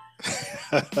trip.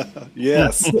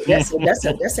 Yes. that's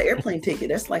an airplane ticket.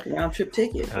 That's like a round trip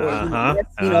ticket.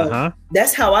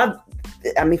 That's how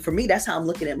I mean, for me, that's how I'm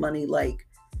looking at money. Like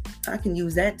I can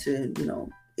use that to,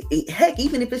 heck,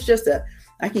 even if it's just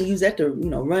I can use that to,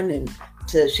 run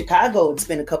to Chicago and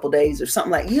spend a couple days or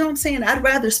something like, what I'm saying? I'd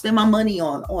rather spend my money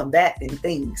on that than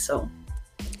things. So.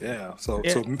 Yeah. So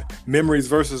memories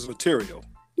versus material.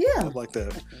 Yeah. I like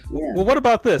that. Yeah. Well, what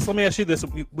about this? Let me ask you this.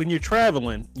 When you're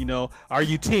traveling, are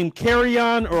you team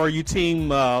carry-on, or are you team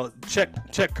check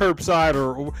curbside,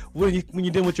 or when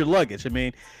you're dealing with your luggage? I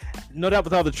mean, no doubt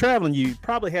with all the traveling, you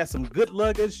probably have some good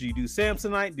luggage. Do you do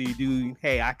Samsonite? Do you do,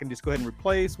 hey, I can just go ahead and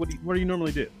replace? What do you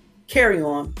normally do? Carry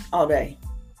on all day.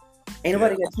 Ain't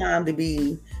nobody got time to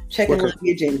be checking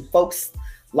luggage and folks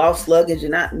lost luggage,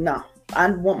 and I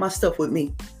want my stuff with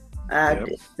me.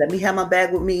 Let me have my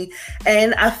bag with me.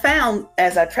 And I found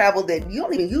as I traveled that you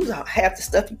don't even use half the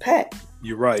stuff you pack.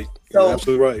 You're right. You're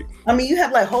absolutely right. I mean, you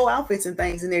have like whole outfits and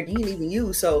things in there you didn't even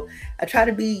use. So I try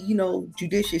to be,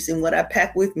 judicious in what I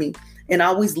pack with me, and I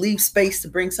always leave space to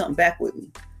bring something back with me.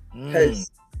 Because,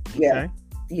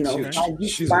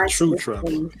 she's a true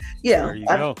traveler. Yeah,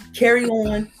 I carry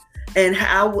on, and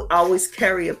I always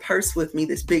carry a purse with me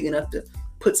that's big enough to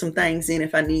put some things in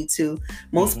if I need to.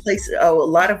 Most places, a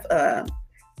lot of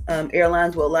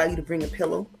airlines will allow you to bring a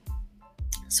pillow.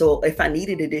 So if I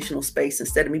needed additional space,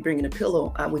 instead of me bringing a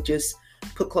pillow, I would just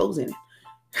put clothes in it.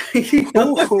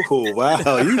 Oh,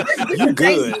 wow. You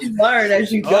good. You learn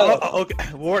as you go.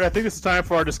 Okay, Ward, I think it's time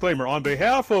for our disclaimer. On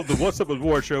behalf of the What's Up with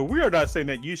Ward show, we are not saying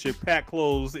that you should pack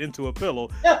clothes into a pillow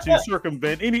to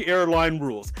circumvent any airline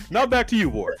rules. Now back to you,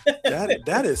 Ward.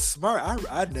 That is smart.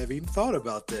 I'd never even thought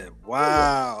about that.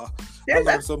 Wow. I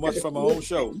learned so much from my own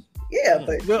show. Yeah,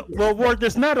 but well, Ward,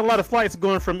 there's not a lot of flights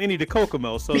going from Indy to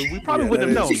Kokomo, so we probably wouldn't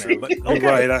have known that. But okay.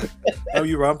 You're right.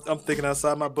 You're right. I'm thinking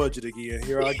outside my budget again.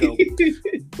 Here I go.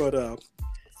 But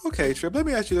okay, Trip. Let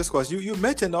me ask you this question. You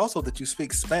mentioned also that you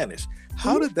speak Spanish.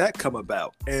 How did that come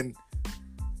about? And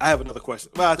I have another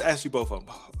question. Well, I'll ask you both of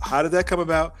them. How did that come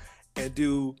about? And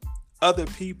do other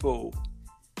people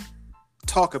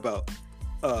talk about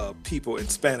people in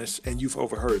Spanish, and you've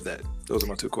overheard that? Those are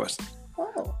my two questions.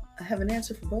 Wow. I have an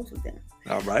answer for both of them.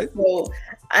 All right. Well,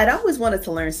 I'd always wanted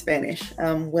to learn Spanish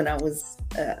when I was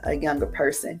a younger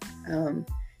person,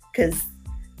 because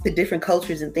the different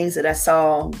cultures and things that I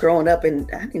saw growing up, and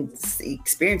I didn't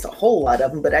experience a whole lot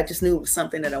of them, but I just knew it was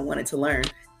something that I wanted to learn.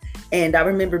 And I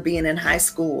remember being in high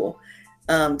school,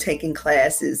 taking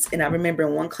classes. And I remember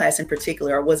in one class in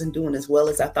particular, I wasn't doing as well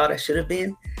as I thought I should have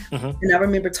been. And I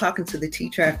remember talking to the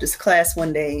teacher after this class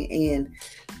one day, and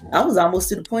I was almost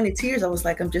to the point of tears. I was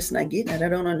like, I'm just not getting it. I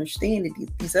don't understand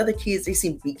it. These other kids, they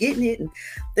seem to be getting it, and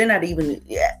they're not even,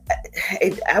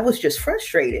 I was just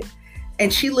frustrated.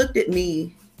 And she looked at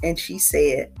me and she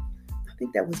said, I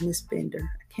think that was Miss Bender.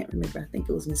 I can't remember. I think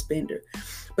it was Miss Bender.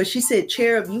 But she said,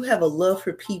 Cherub, you have a love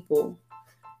for people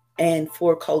and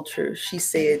for culture. She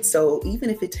said, so even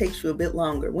if it takes you a bit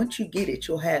longer, once you get it,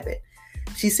 you'll have it.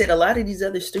 She said, a lot of these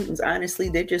other students, honestly,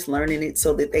 they're just learning it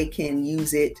so that they can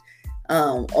use it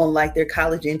on like their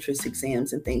college entrance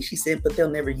exams and things. She said, but they'll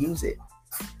never use it.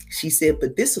 She said,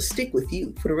 but this will stick with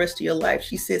you for the rest of your life.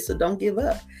 She said, so don't give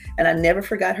up. And I never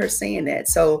forgot her saying that.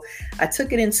 So I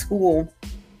took it in school.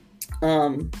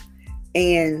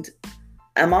 And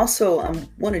I'm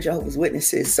one of Jehovah's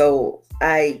Witnesses. So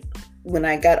when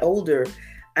I got older,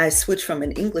 I switched from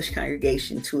an English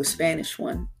congregation to a Spanish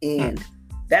one, and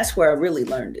that's where I really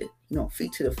learned it.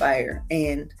 Feet to the fire.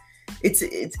 And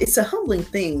it's a humbling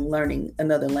thing learning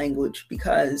another language,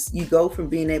 because you go from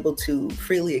being able to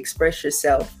freely express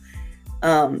yourself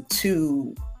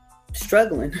to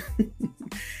struggling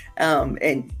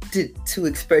and to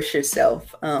express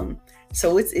yourself.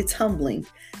 So it's humbling.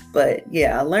 But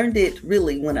yeah, I learned it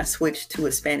really when I switched to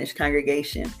a Spanish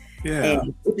congregation. Yeah.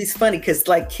 And it's funny because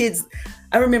like kids,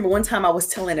 I remember one time I was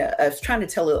trying to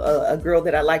tell a girl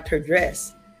that I liked her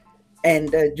dress,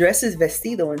 and dress is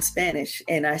vestido in Spanish.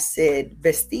 And I said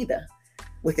vestida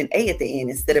with an A at the end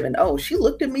instead of an O. She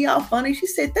looked at me all funny. She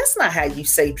said, "That's not how you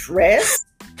say dress."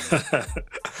 And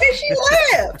she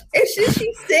laughed. And she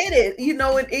said it,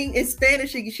 in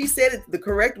Spanish. She said it the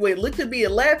correct way. Looked at me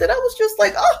and laughed. And I was just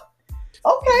like, oh,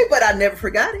 okay. But I never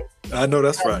forgot it. I know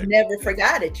that's right. I never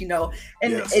forgot it, And,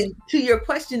 yes. And to your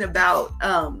question about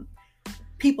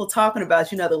people talking about,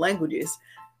 the languages,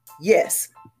 yes.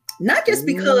 Not just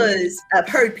because I've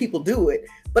heard people do it,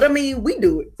 but I mean, we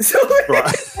do it. So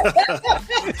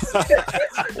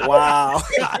Wow.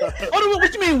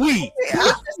 What you mean we?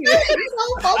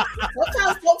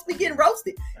 Sometimes folks be getting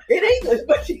roasted in English,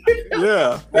 but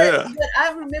yeah. But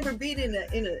I remember being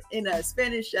in a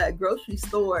Spanish grocery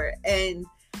store, and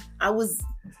I was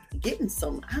getting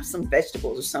some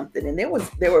vegetables or something, and there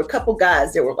were a couple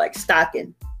guys that were like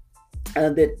stocking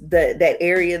that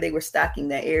area. They were stocking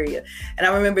that area, and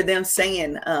I remember them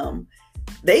saying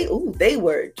they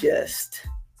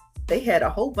had a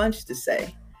whole bunch to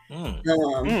say.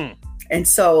 And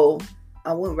so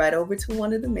I went right over to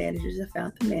one of the managers. I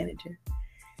found the manager,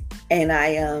 and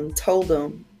I told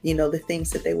them the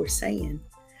things that they were saying.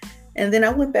 And then I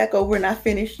went back over and I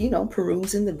finished,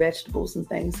 perusing the vegetables and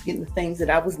things, getting the things that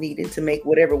I was needing to make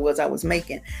whatever it was I was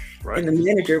making. Right. And the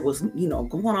manager was,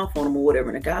 going off on them or whatever.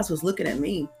 And the guys was looking at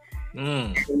me,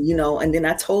 and, and then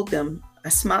I told them, I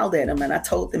smiled at them and I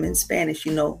told them in Spanish,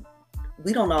 we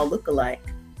don't all look alike.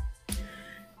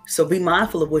 So be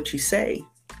mindful of what you say.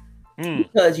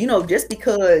 Because, just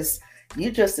because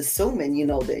you're just assuming,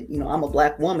 that, I'm a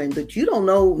Black woman, but you don't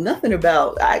know nothing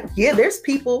about, there's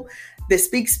people that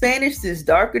speak Spanish that's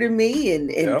darker than me and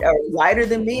are lighter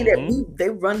than me, that they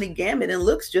run the gamut and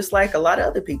looks just like a lot of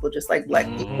other people, just like Black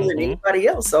people and anybody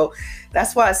else. So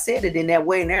that's why I said it in that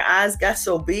way. And their eyes got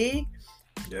so big.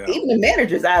 Yeah. Even the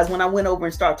manager's eyes, when I went over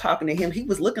and started talking to him, he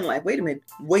was looking like, wait a minute,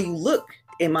 the way you look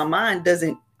in my mind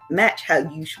doesn't match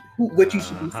what you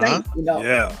should be saying,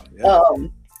 Yeah.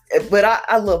 But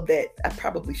I love that. I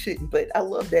probably shouldn't, but I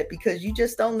love that because you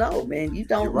just don't know, man. You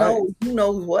don't know who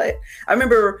knows what. I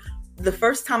remember the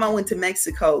first time I went to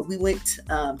Mexico, we went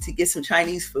to get some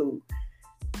Chinese food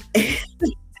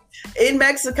in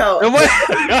Mexico. And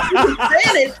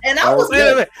I was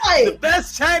like, the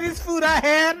best Chinese food I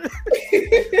had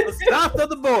was south of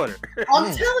the border.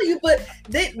 I'm telling you, but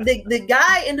the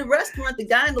guy in the restaurant, the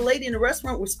guy and the lady in the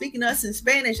restaurant were speaking to us in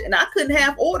Spanish, and I couldn't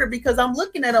have order because I'm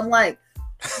looking at them like,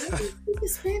 in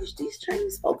Spanish, these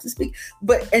Chinese folks speak,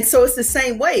 and so it's the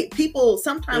same way. People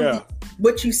sometimes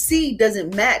what you see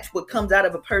doesn't match what comes out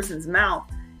of a person's mouth,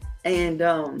 and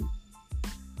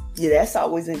that's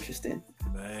always interesting.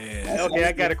 Man. Okay,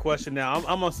 I got a question now.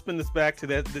 I'm gonna spin this back to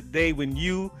the day when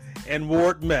you and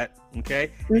Ward met. Okay,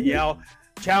 and y'all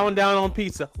chowing down on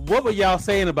pizza. What were y'all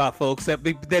saying about folks that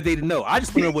they didn't know? I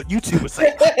just want to know what you two were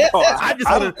saying.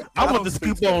 I want to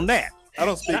scoop on that. I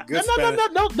don't speak good Spanish.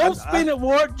 No, don't spin it,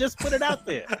 Ward. Just put it out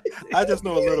there. I just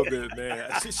know a little bit,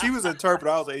 man. She was an interpreter.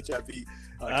 I was an HIV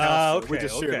counselor. Okay, we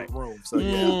just shared a room. So,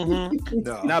 No.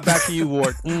 Now back to you,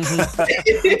 Ward.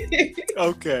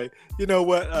 Okay. You know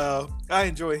what? I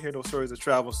enjoy hearing those stories of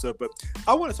travel and stuff, but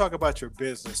I want to talk about your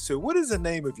business, too. What is the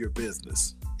name of your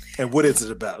business? And what is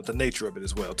it about? The nature of it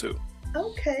as well, too.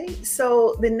 Okay.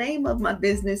 So the name of my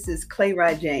business is Clay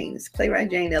Rajane. It's Clay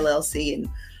Rajane LLC. And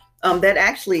that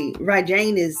actually,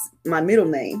 Rajane is my middle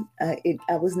name. I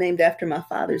was named after my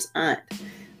father's aunt.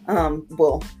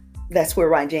 That's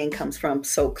where Rajane comes from.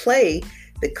 So Clay,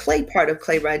 the clay part of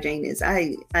Clay Rajane is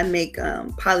I make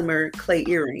polymer clay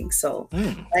earrings. So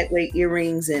lightweight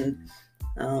earrings, and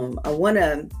I'm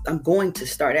going to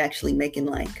start actually making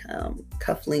like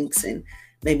cufflinks and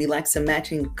maybe like some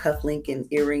matching cufflink and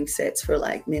earring sets for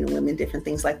like men and women, different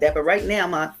things like that. But right now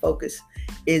my focus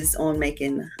is on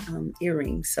making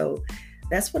earrings. So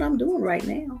that's what I'm doing right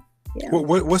now. Yeah.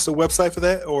 What's the website for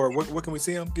that, or what can we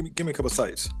see them? Give me a couple of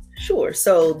sites. Sure.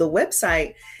 So the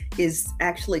website is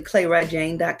actually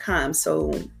clayrajane.com.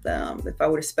 So if I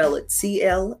were to spell it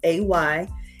CLAY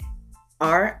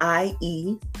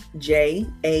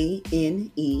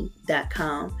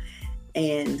RIEJANE.com.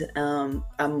 And I'm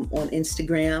on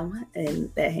Instagram,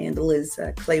 and that handle is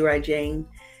Clayride Jane.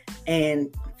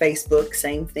 And Facebook,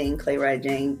 same thing, Clayride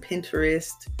Jane.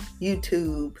 Pinterest,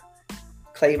 YouTube,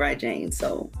 Clayride Jane.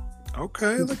 So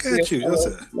okay, look at you.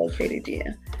 Located,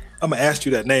 yeah. I'm gonna ask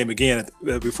you that name again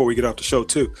before we get off the show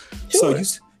too. Sure.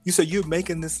 So you said you're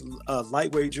making this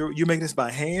lightweight jewelry. You're making this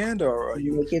by hand, or are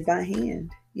you make it by hand?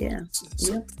 Yeah.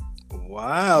 So,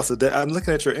 wow. So I'm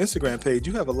looking at your Instagram page.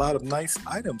 You have a lot of nice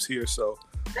items here. So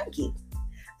thank you.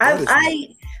 I've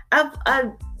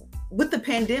with the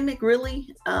pandemic,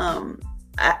 really.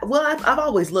 I've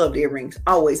always loved earrings,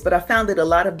 always, but I found that a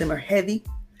lot of them are heavy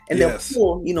and they'll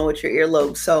pull, at your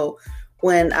earlobe. So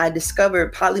when I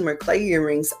discovered polymer clay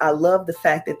earrings, I love the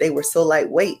fact that they were so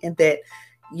lightweight, and that,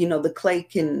 the clay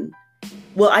can,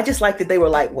 I just liked that they were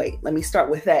lightweight. Let me start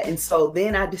with that. And so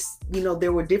then I just,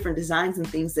 there were different designs and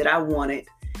things that I wanted,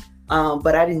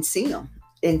 but I didn't see them.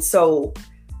 And so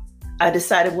I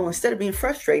decided, instead of being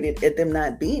frustrated at them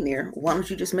not being there, why don't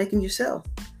you just make them yourself?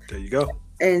 There you go.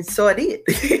 And so I did.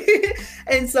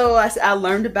 And so I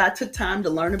took time to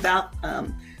learn about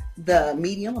the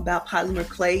medium, about polymer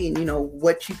clay, and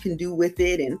what you can do with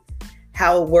it and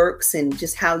how it works and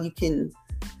just how you can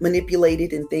manipulate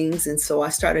it and things. And so I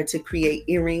started to create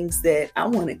earrings that I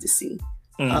wanted to see,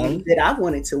 that I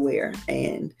wanted to wear.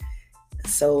 And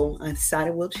so I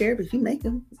decided, Cherub, if you make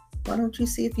them, why don't you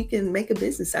see if you can make a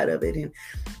business out of it? And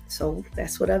so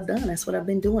that's what I've done. That's what I've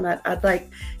been doing. I'd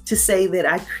like to say that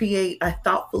I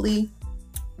thoughtfully,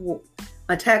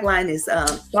 my tagline is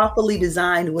thoughtfully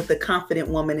designed with a confident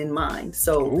woman in mind.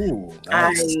 So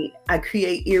nice. I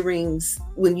create earrings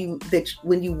when you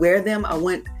wear them, I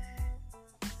want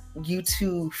you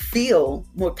to feel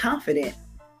more confident.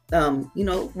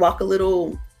 Walk a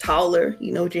little taller,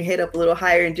 with your head up a little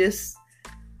higher, and just,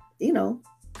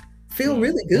 feel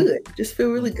really good. Just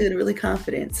feel really good and really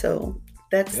confident. So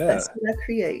that's what I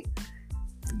create.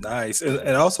 Nice.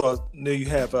 And also, I know you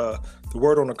have the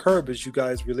word on the curb is you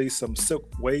guys released some silk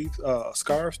wave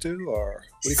scarves too, or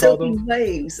what do you call them? Silken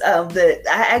Waves. I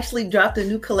actually dropped a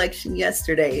new collection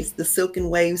yesterday. It's the Silken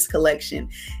Waves collection.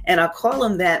 And I call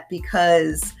them that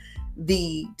because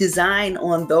the design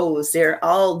on those, they're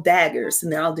all daggers,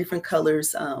 and they're all different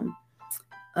colors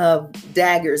of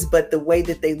daggers, but the way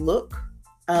that they look,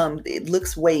 it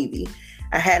looks wavy.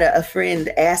 I had a friend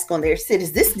ask on there, said,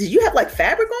 did you have like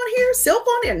fabric on here, silk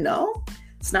on there? No,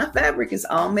 it's not fabric. It's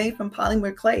all made from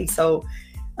polymer clay. So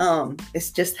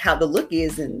it's just how the look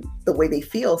is and the way they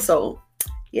feel. So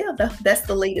yeah, that's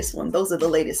the latest one. Those are the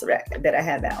latest that I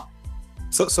have out.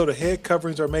 So the head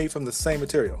coverings are made from the same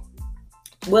material?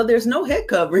 Well, there's no head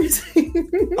coverings.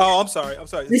 Oh, I'm sorry.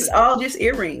 It's all just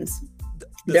earrings.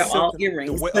 They're all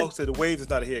earrings. So the wave is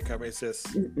not a head cover. It's just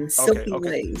silky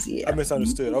waves. Yeah, I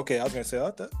misunderstood. Okay, I was gonna say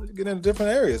get into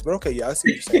different areas, but okay, yeah, I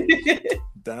see what you're saying.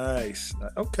 Nice.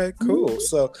 Okay, cool.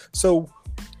 So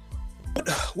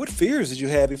what fears did you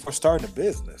have before starting a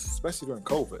business, especially during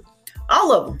COVID?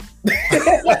 All of them.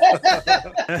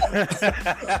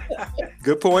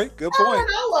 Good point.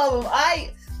 All of them.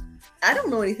 I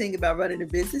don't know anything about running a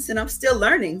business, and I'm still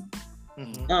learning.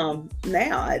 Now,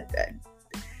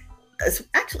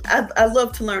 I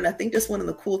love to learn. I think that's one of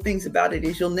the cool things about it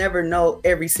is you'll never know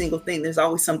every single thing. There's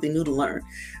always something new to learn.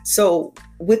 So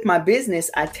with my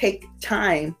business, I take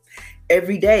time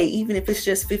every day, even if it's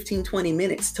just 15, 20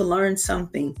 minutes, to learn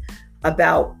something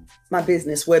about my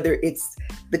business, whether it's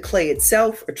the clay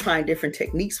itself or trying different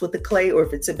techniques with the clay, or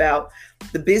if it's about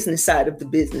the business side of the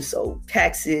business, so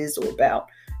taxes, or about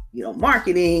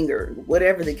marketing, or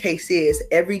whatever the case is.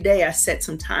 Every day I set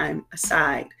some time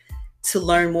aside to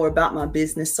learn more about my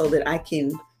business so that I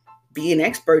can be an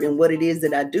expert in what it is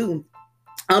that I do.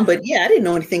 But yeah, I didn't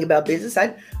know anything about business.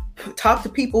 I talked to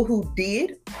people who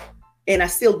did, and I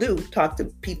still do talk to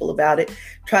people about it.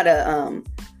 Try to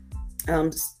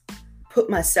put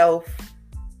myself,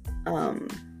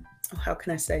 how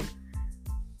can I say?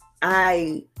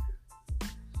 I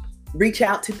reach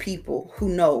out to people who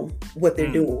know what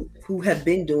they're doing, who have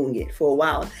been doing it for a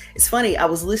while. It's funny, I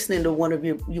was listening to one of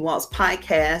you all's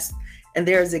podcasts, and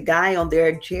there's a guy on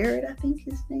there, Jared, I think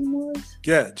his name was.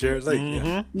 Yeah, Jared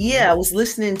Lake. Yeah, I was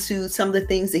listening to some of the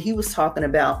things that he was talking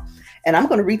about, and I'm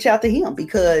going to reach out to him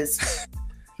because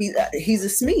he's a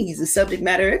SME. He's a subject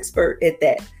matter expert at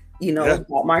that,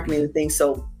 about marketing and things.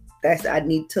 So that's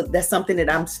something that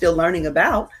I'm still learning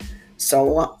about.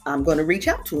 So I'm going to reach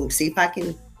out to him, see if I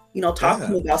can, talk to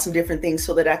him about some different things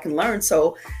so that I can learn.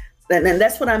 So, and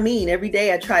that's what I mean. Every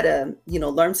day I try to,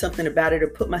 learn something about it or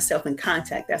put myself in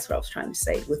contact. That's what I was trying to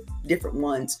say, with different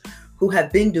ones who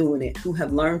have been doing it, who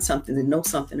have learned something and know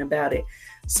something about it,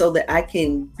 so that I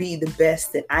can be the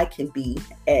best that I can be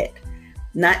at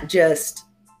not just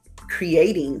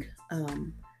creating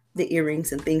the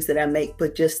earrings and things that I make,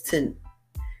 but just to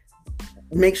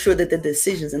make sure that the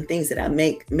decisions and things that I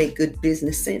make good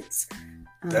business sense.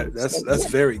 That's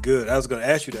very good. I was going to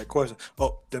ask you that question.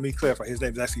 Oh, let me clarify. His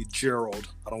name is actually Gerald.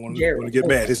 I don't want to get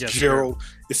mad. It's Gerald.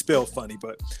 It's spelled funny,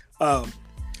 but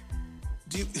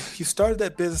you started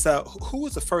that business out. Who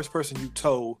was the first person you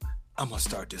told, I'm going to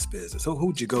start this business?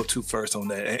 Who'd you go to first on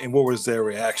that? And what was their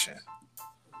reaction?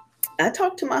 I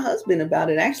talked to my husband about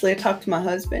it. Actually, I talked to my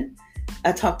husband.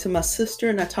 I talked to my sister,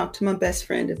 and I talked to my best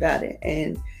friend about it.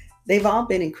 And they've all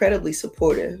been incredibly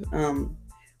supportive.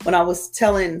 When I was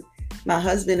telling my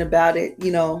husband about it,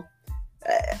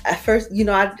 at first,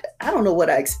 I don't know what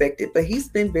I expected, but he's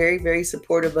been very, very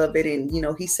supportive of it. And,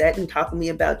 he sat and talked to me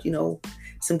about,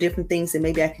 some different things that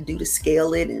maybe I could do to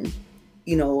scale it, and,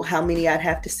 how many I'd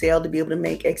have to sell to be able to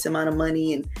make X amount of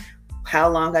money, and how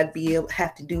long I'd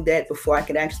have to do that before I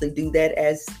could actually do that,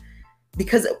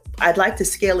 because I'd like to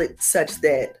scale it such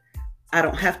that I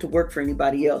don't have to work for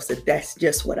anybody else, that's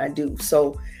just what I do.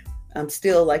 So I'm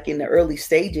still like in the early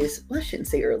stages. Well, I shouldn't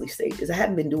say early stages. I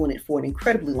haven't been doing it for an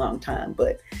incredibly long time,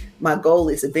 but my goal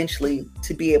is eventually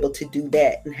to be able to do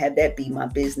that and have that be my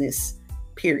business,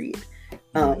 period.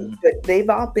 But they've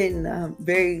all been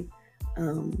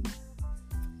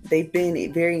they've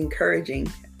been very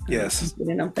encouraging. Yes.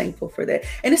 And I'm thankful for that.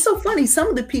 And it's so funny. Some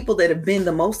of the people that have been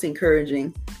the most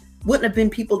encouraging wouldn't have been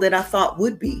people that I thought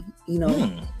would be,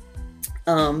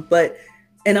 but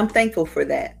I'm thankful for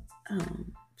that.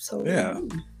 Yeah.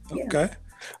 Okay.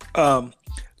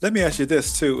 Let me ask you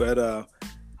this too.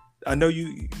 I know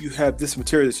you have this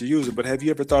material that you're using, but have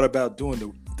you ever thought about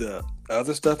doing the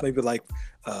other stuff? Maybe like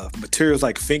materials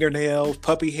like fingernails,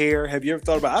 puppy hair. Have you ever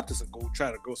thought about? I'm just gonna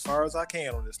try to go as far as I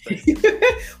can on this thing.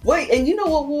 Wait, and you know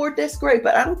what, Ward? That's great,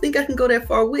 but I don't think I can go that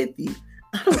far with you.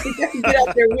 I don't think I can get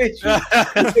out there with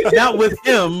you. Not with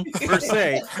him per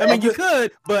se. I mean, you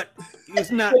could, but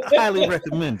it's not highly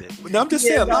recommended. No, I'm just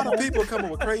saying, a lot of people come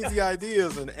up with crazy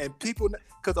ideas, and people.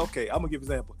 Because I'm gonna give an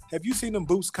example. Have you seen them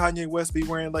boots Kanye West be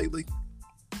wearing lately?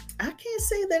 I can't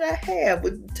say that I have,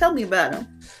 but tell me about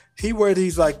them. He wear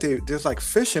these there's like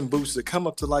fishing boots that come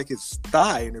up to like his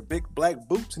thigh, and they're big black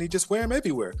boots, and he just wear them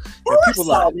everywhere. And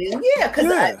people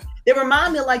because they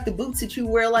remind me of like the boots that you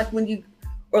wear, like when you.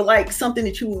 Or like something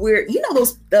that you would wear,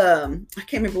 those, I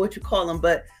can't remember what you call them,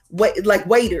 but like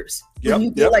waders. When you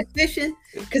go like fishing.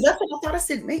 Because that's what I thought. I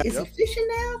said, man, is he fishing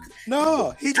now?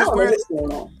 No, he just wears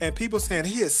it. And people saying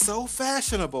he is so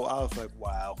fashionable. I was like,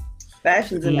 wow.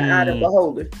 Fashion's in the eye of the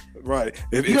beholder. Right.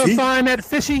 If you gonna find that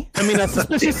fishy? I mean, that's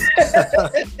suspicious.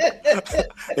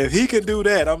 If he can do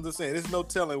that, I'm just saying, there's no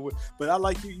telling. But I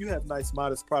like you. You have nice,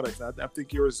 modest products. I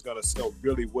think yours is gonna sell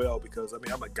really well because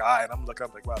I'm a guy, and I'm like,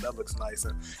 wow, that looks nice.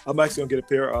 And I'm actually gonna get a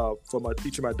pair for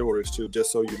each of my daughters too,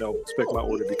 just so expect my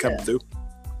order to be coming through.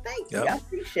 Thank you. I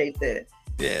appreciate that.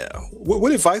 Yeah.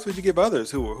 What advice would you give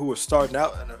others who are starting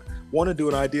out and want to do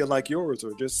an idea like yours,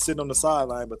 or just sitting on the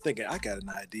sideline but thinking, I got an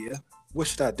idea. What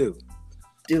should I do?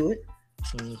 Do it.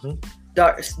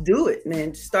 Mm-hmm. Do it,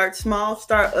 man. Start small,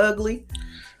 start ugly,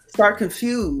 start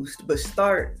confused, but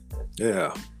start.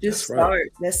 Yeah. Just start. Right.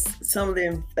 That's some of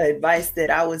the advice that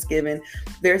I was given.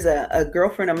 There's a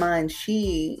girlfriend of mine,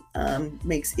 she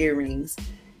makes earrings.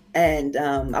 And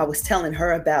I was telling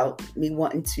her about me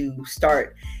wanting to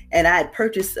start. And I had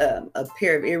purchased a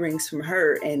pair of earrings from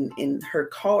her, and in her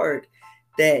card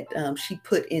that she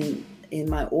put in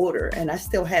my order, and I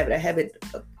still have it. I have it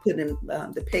put in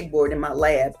the pegboard in my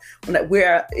lab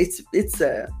where it's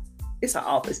an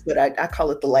office, but I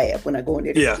call it the lab when I go in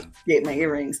there to get my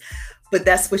earrings. But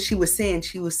that's what she was saying.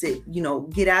 She was saying,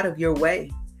 get out of your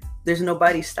way. There's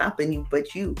nobody stopping you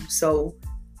but you. So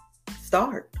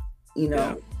start,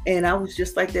 Yeah. And I was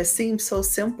just like, that seems so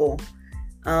simple.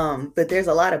 But there's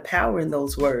a lot of power in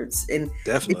those words. And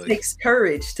definitely, it takes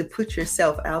courage to put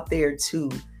yourself out there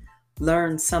to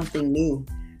learn something new.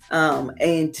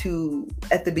 And to,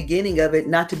 at the beginning of it,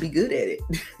 not to be good at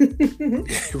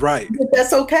it. Right. But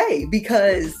that's okay,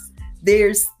 because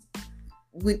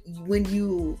when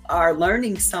you are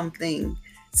learning something,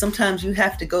 sometimes you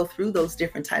have to go through those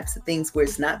different types of things where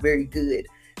it's not very good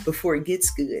before it gets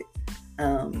good.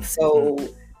 That's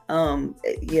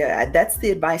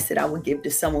the advice that I would give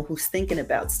to someone who's thinking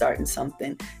about starting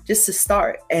something, just to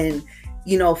start. And,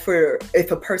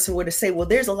 if a person were to say, well,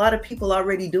 there's a lot of people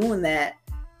already doing that.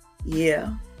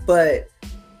 Yeah. But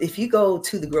if you go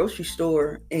to the grocery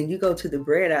store and you go to the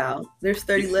bread aisle, there's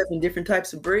 11 different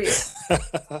types of bread.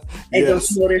 And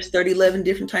there's 11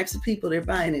 different types of people, they're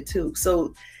buying it too.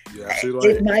 So You're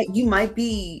absolutely right. You might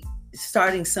be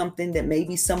starting something that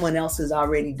maybe someone else is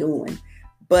already doing,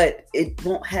 but it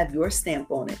won't have your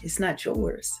stamp on it. It's not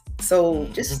yours. So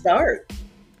just start.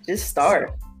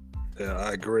 Yeah,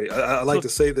 I agree. I like to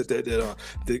say that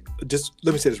just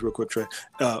let me say this real quick, Trey.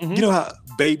 You know how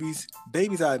babies,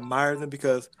 I admire them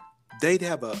because they'd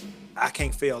have a I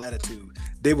can't fail attitude.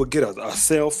 They would get a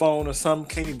cell phone or something,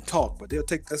 can't even talk, but they'll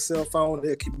take that cell phone,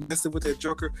 they'll keep messing with that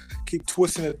joker, keep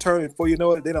twisting and turning. Before you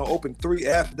know it, they done opened 3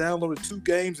 apps, downloaded 2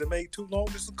 games, and made 2 long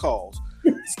distance calls.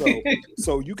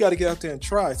 So you got to get out there and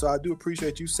try. So I do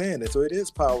appreciate you saying that. So it is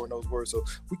power in those words. So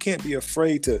we can't be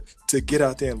afraid to get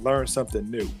out there and learn something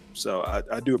new. So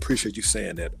I do appreciate you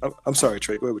saying that. I'm sorry,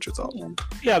 Trey. Go ahead with your thoughts.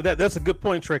 Yeah, that's a good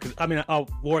point, Trey.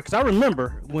 Because I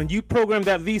remember when you programmed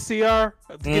that VCR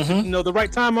to get the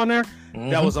right time on there.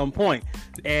 That was on point.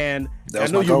 And I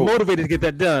know you're motivated to get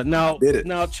that done. Now,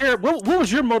 Cherub, what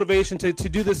was your motivation to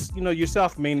do this?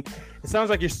 Yourself. I mean, it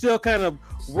sounds like you're still kind of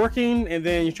working, and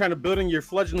then you're trying to build in your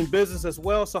fledgling business as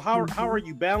well. So how are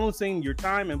you balancing your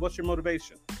time, and what's your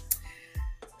motivation?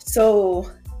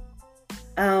 So,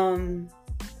 okay,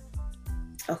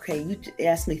 you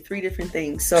asked me 3 different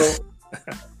things. So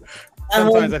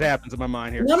sometimes that happens in my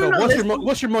mind here.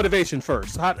 What's your motivation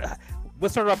first?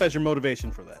 Let's start off as your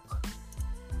motivation for that.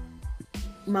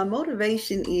 My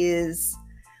motivation is,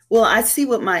 well, I see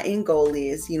what my end goal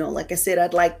is. Like I said,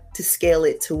 I'd like to scale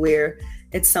it to where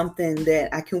it's something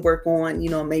that I can work on,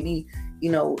 maybe,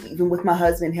 even with my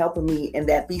husband helping me, and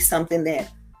that be something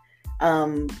that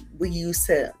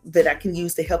that I can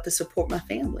use to help to support my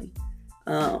family.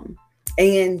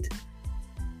 And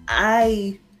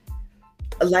I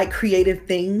like creative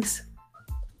things.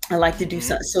 I like to do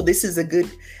something. So this is a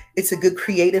good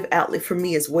creative outlet for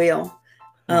me as well.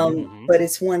 But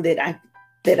it's one that I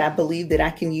believe that I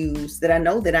can use, that I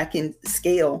know that I can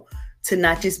scale to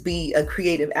not just be a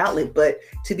creative outlet, but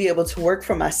to be able to work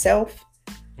for myself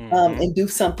and do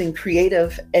something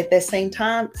creative at that same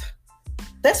time.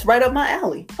 That's right up my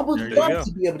alley. I would love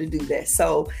to be able to do that.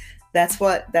 So that's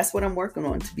what I'm working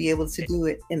on, to be able to do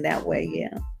it in that way.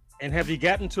 Yeah. And have you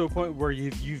gotten to a point where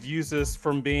you've used this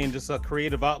from being just a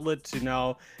creative outlet to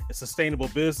now a sustainable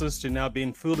business to now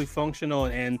being fully functional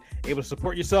and able to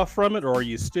support yourself from it? Or are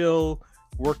you still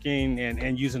working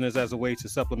and using this as a way to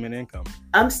supplement income?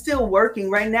 I'm still working.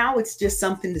 Right now, it's just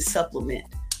something to supplement.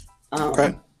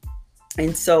 Okay.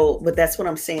 And so, but that's what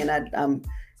I'm saying.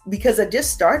 Because I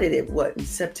just started it, in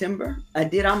September? I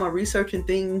did all my research and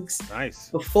things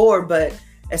before, but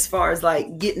as far as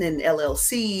like getting an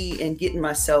LLC and getting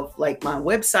myself, like my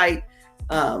website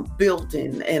built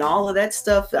and all of that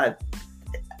stuff,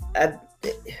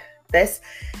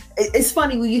 it's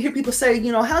funny when you hear people say,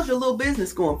 how's your little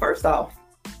business going? First off,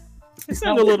 it's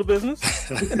not a little business.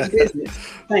 It's a business.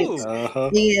 Thanks.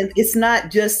 And it's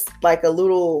not just like a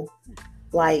little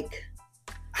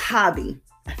hobby.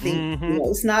 I think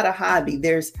it's not a hobby.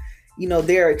 There's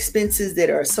there are expenses that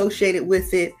are associated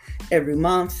with it every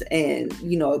month, and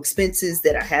expenses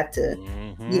that I have to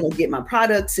get my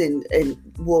products and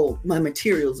my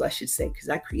materials, I should say, because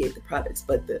I create the products,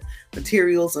 but the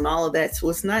materials and all of that. So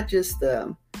it's not just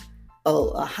a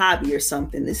hobby or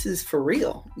something. This is for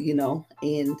real,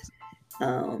 and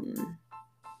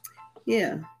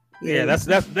yeah,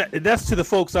 that's to the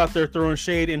folks out there throwing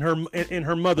shade in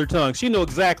her mother tongue. She know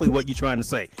exactly what you're trying to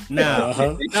say.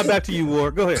 Now, now back to you,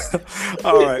 Ward. Go ahead.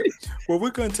 All right. Well,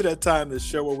 we're going to that time of the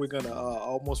show where we're going to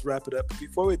almost wrap it up. But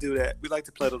before we do that, we like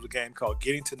to play a little game called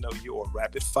Getting to Know You, or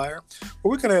Rapid Fire,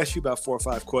 where we're going to ask you about 4 or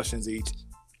 5 questions each.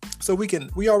 So we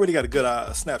already got a good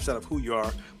snapshot of who you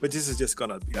are, but this is just going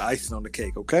to be icing on the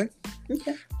cake, okay?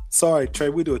 Okay. Sorry, Trey,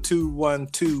 we do a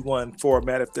 2-1-2-1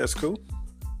 format, if that's cool.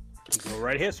 Go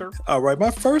right ahead, sir. All right.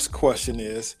 My first question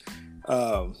is,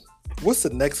 what's the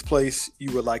next place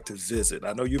you would like to visit?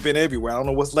 I know you've been everywhere. I don't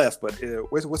know what's left, but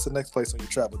what's the next place on your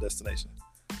travel destination?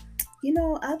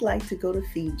 I'd like to go to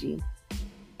Fiji.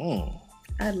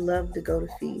 I'd love to go to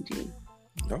Fiji.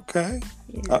 Okay.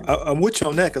 Yeah. I'm with you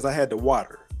on that because I had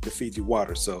the Fiji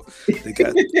water. So they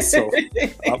got,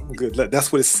 I'm good.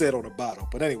 That's what it said on the bottle.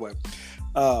 But anyway,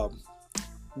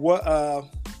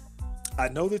 I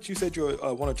know that you said you're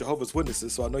one of Jehovah's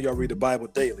Witnesses, so I know y'all read the Bible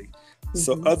daily.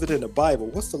 So other than the Bible,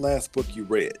 what's the last book you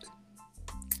read?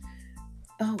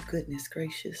 Oh, goodness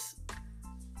gracious.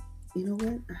 You know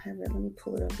what? I have it. Let me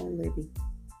pull it up on Libby.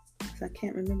 I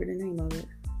can't remember the name of it.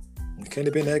 It can't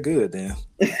have been that good then.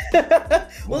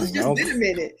 Well, it's just been a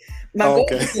minute. My goal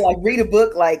is to read a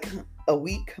book a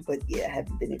week, but I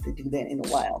haven't been able to do that in a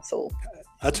while. So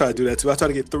I try to do that too. I try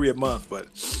to get 3 a month, but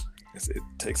it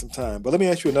takes some time. But let me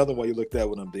ask you another one you looked at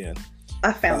when I'm done.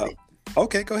 I found it.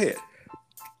 Okay, go ahead.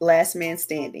 Last Man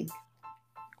Standing.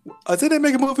 Did they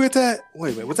make a movie with that? Wait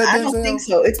a minute, was that Denzel? I don't think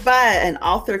so. It's by an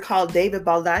author called David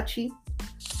Baldacci.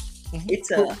 Mm-hmm.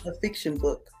 It's a fiction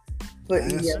book. But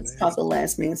it's called The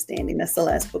Last Man Standing. That's the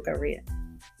last book I read.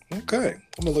 Okay.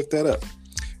 I'm going to look that up.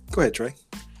 Go ahead, Trey.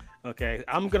 Okay.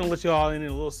 I'm going to let you all in a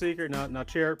little secret. Now,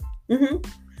 Cherub. Mm-hmm.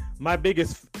 My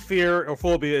biggest fear or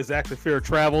phobia is actually fear of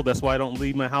travel. That's why I don't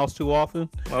leave my house too often.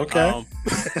 Okay.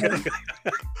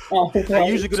 I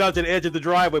usually go down to the edge of the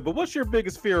driveway. But what's your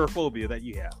biggest fear or phobia that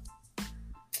you have?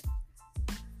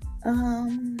 I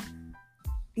don't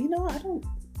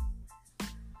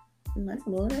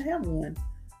know that I have one.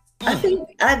 I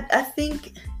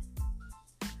think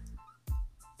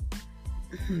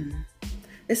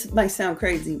this might sound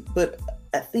crazy, but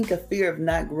I think a fear of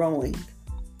not growing.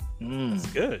 That's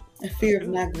good. A fear of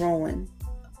not growing.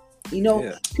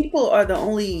 People are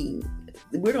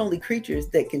we're the only creatures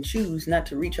that can choose not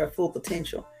to reach our full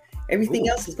potential. Everything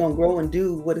else is going to grow and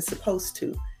do what it's supposed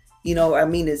to.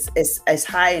 It's as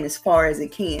high and as far as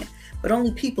it can, but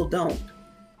only people don't.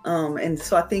 And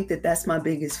so I think that's my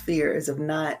biggest fear, is of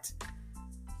not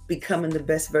becoming the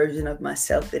best version of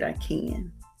myself that I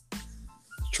can.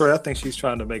 Troy, I think she's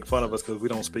trying to make fun of us because we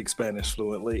don't speak Spanish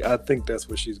fluently. I think that's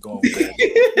where she's going with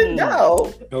that.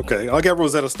 No. Okay, I'll get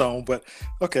Rosetta Stone, but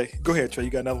okay, go ahead, Troy. You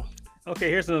got another one? Okay,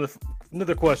 here's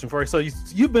another question for you. So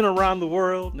you've been around the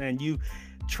world and you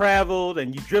traveled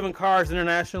and you've driven cars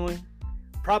internationally.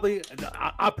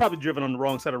 I've probably driven on the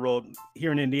wrong side of the road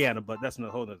here in Indiana, but that's not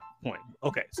a whole other point.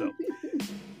 Okay, so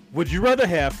would you rather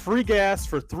have free gas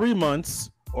for 3 months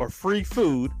or free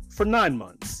food for 9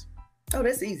 months? Oh,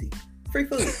 that's easy. Free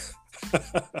food.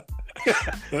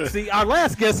 See, our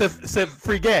last guest said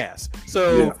free gas.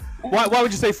 So why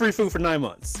would you say free food for 9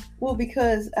 months? Well,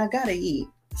 because I gotta eat.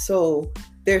 So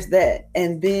there's that.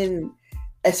 And then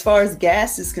as far as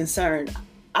gas is concerned,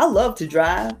 I love to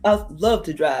drive, but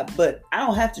I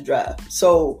don't have to drive.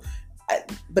 So,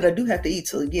 but I do have to eat.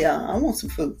 So yeah, I want some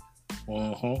food.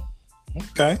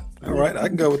 Okay. All right. I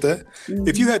can go with that. Mm-hmm.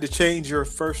 If you had to change your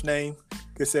first name, you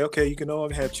could say, okay, you can no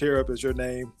longer have Cherub as your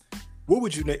name. What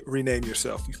would you rename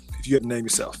yourself? If you had to name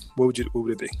yourself, what would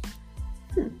it be?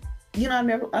 I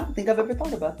don't think I've ever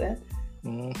thought about that.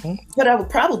 Mm-hmm. But I would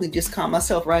probably just call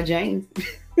myself Rajane.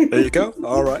 There you go.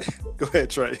 All right. Go ahead,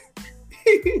 Trey.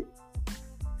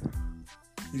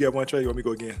 You got one, Trey? You want me to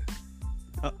go again?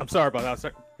 I'm sorry about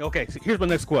that. Okay, so here's my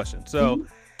next question. So,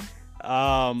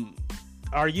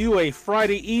 are you a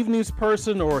Friday evenings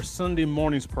person or a Sunday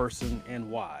mornings person, and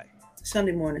why?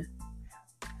 Sunday morning.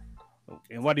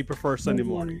 And why do you prefer Sunday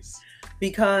mornings?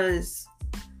 Because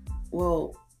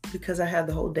I have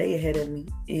the whole day ahead of me.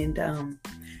 And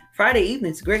Friday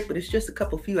evening's great, but it's just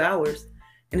a few hours,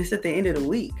 and it's at the end of the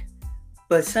week.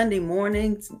 But Sunday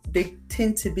mornings, they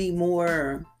tend to be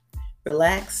more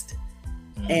relaxed,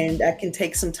 and I can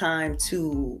take some time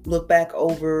to look back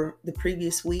over the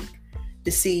previous week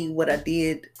to see what I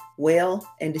did well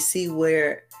and to see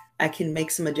where I can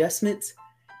make some adjustments,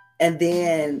 and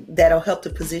then that'll help to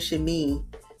position me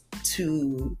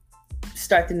to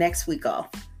start the next week off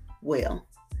well,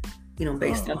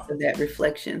 based off of that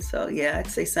reflection. So yeah, I'd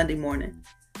say Sunday morning.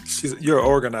 You're an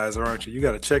organizer, aren't you? You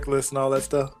got a checklist and all that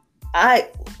stuff?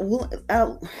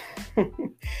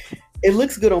 It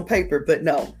looks good on paper, but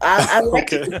no, I like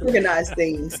to organize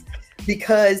things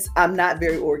because I'm not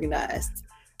very organized.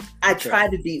 I try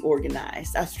to be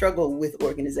organized. I struggle with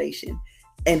organization.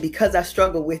 And because I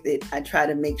struggle with it, I try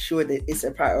to make sure that it's a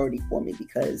priority for me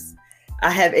because I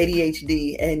have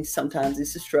ADHD and sometimes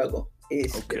it's a struggle.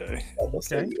 Okay.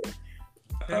 So,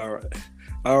 yeah.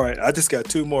 All right. I just got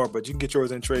 2 more, but you can get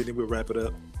yours in trade and we'll wrap it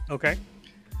up. Okay.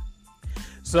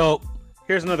 So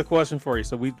here's another question for you.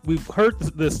 So we've heard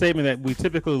the statement that we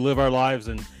typically live our lives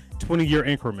in 20-year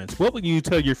increments. What would you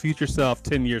tell your future self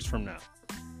 10 years from now?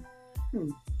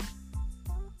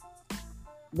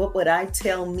 What would I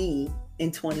tell me in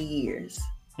 20 years?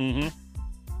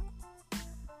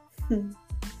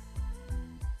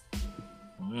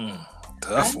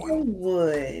 Tough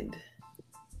one.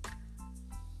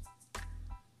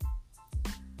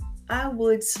 I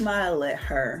would smile at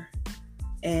her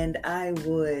and I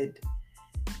would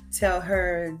tell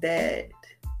her that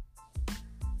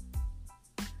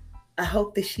I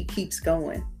hope that she keeps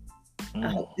going. I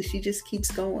hope that she just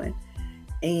keeps going.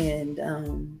 And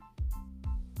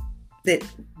that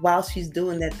while she's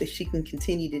doing that she can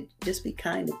continue to just be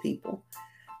kind to people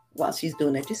while she's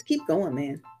doing that. Just keep going,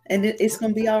 man. And it's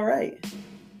going to be all right.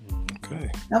 Okay.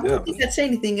 I won't think I'd say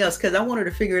anything else because I want her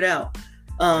to figure it out.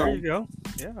 There you go.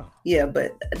 Yeah. Yeah,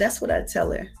 but that's what I'd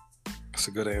tell her. That's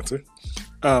a good answer.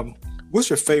 What's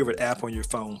your favorite app on your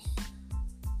phone?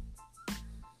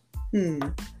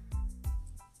 I've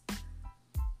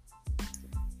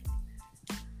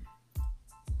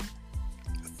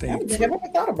never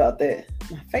thought about that.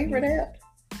 My favorite app.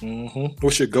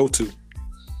 What's your go-to?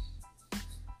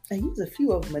 I use a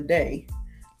few of them a day,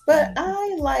 but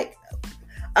I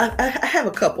have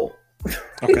a couple.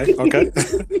 Okay.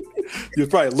 You're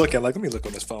probably looking like, let me look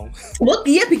on this phone. Well,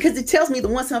 yeah, because it tells me the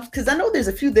ones, because I know there's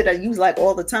a few that I use like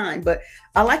all the time, but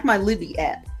I like my Libby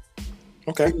app.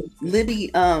 Okay. And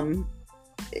Libby,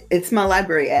 it's my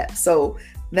library app, so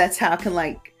that's how I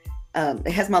can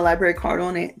it has my library card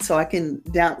on it, so I can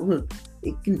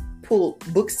it can pull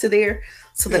books to there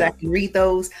so that I can read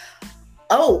those.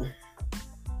 Oh,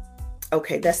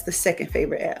 okay, that's the second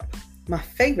favorite app. My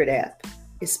favorite app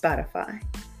is Spotify.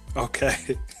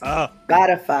 Okay.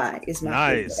 Spotify is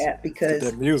my favorite app because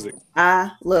that music.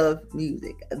 I love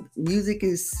music. Music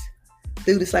is,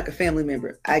 dude, it's like a family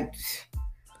member. I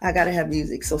gotta have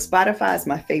music. So Spotify is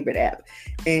my favorite app.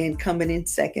 And coming in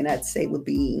second, I'd say would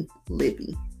be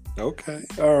Libby. Okay.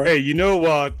 All right. Hey,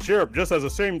 Cherub, just as a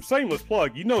shameless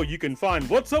plug, you can find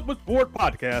What's Up with Ward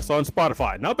podcast on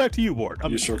Spotify. Now back to you, Ward.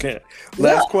 You sure can.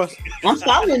 Last question. I'm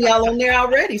following y'all on there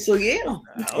already, so yeah.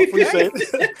 I appreciate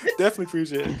it. Definitely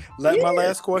appreciate it. My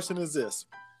last question is this.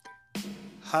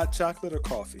 Hot chocolate or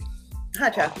coffee?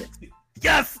 Hot chocolate.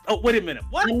 Yes. Oh, wait a minute.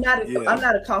 What? I'm not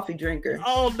a coffee drinker.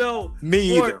 Oh no.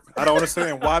 Me either. I don't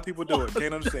understand why people do it.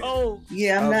 Can't understand. Oh.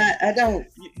 Yeah, I don't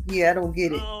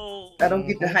get it. Oh. I don't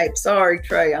get the hype. Sorry,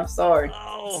 Trey. I'm sorry.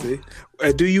 Oh. See?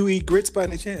 Do you eat grits by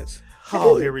any chance?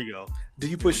 Oh, here we go. Do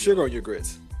you put sugar on your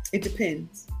grits? It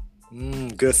depends.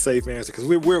 Good safe answer, because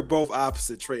we're both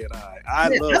opposite, Trey and I. I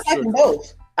love like them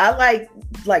both. I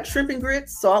like shrimp and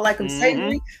grits, so I like them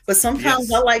savory. But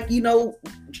sometimes I like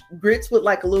grits with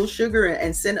like a little sugar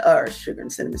and sugar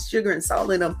and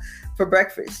salt in them for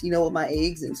breakfast. With my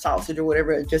eggs and sausage or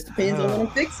whatever. It just depends on what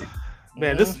I'm fixing.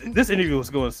 Man, this interview was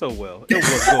going so well. It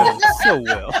was going so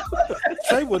well.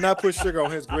 Trey will not put sugar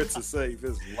on his grits to save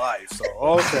his life. So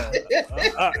okay.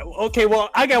 Okay, well,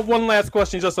 I got one last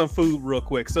question just on food real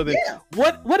quick. So then,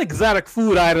 what exotic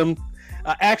food item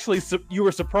actually you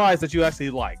were surprised that you actually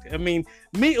liked? I mean,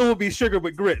 me, it would be sugar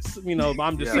with grits.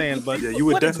 I'm just saying, but you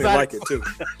would definitely like it too.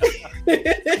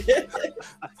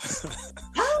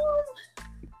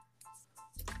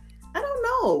 I don't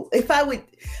know if I would.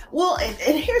 Well,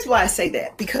 and here's why I say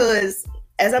that, because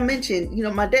as I mentioned,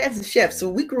 my dad's a chef, so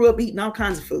we grew up eating all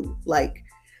kinds of food. And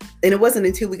it wasn't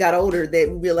until we got older that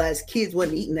we realized kids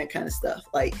wasn't eating that kind of stuff.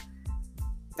 Like,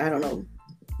 I don't know,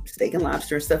 steak and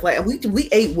lobster and stuff like that. We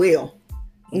ate well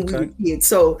when we were kids.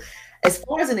 So as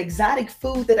far as an exotic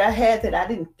food that I had that I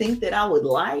didn't think that I would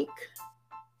like,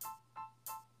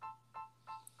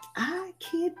 I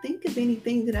can't think of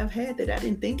anything that I've had that I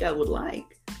didn't think I would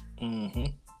like.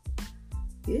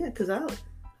 Yeah, because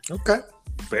Okay,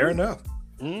 fair enough.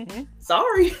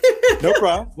 Sorry. No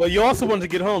problem. Well, you also wanted to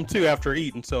get home too after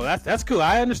eating, so that's cool.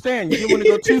 I understand. You didn't want to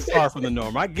go too far from the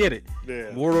norm. I get it.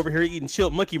 Yeah. We're over here eating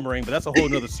chilled monkey meringue, but that's a whole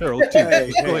nother story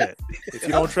too. Go ahead. If you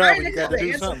don't travel, you got to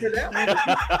do something.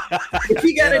 If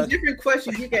you got a different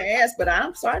question, you can ask, but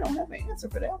I'm sorry, I don't have an answer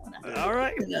for that one. All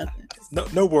right.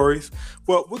 No worries.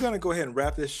 Well, we're going to go ahead and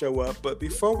wrap this show up, but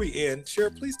before we end,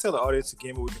 Cher, please tell the audience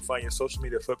again where we can find your social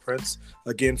media footprints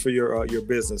again for your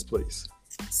business, please.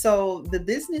 So the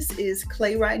business is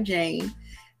Clayride Jane,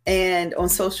 and on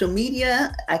social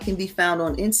media, I can be found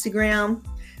on Instagram.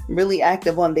 I'm really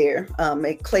active on there at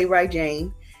Clayride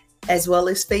Jane, as well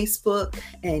as Facebook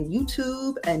and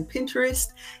YouTube and Pinterest.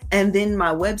 And then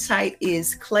my website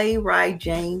is Clayride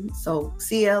Jane, so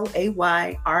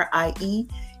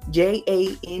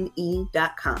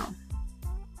ClayRieJane.com.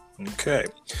 Okay.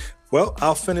 Well,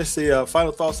 I'll finish the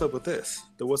final thoughts up with this.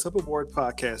 The What's Up with Ward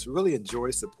podcast really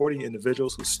enjoys supporting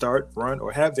individuals who start, run,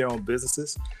 or have their own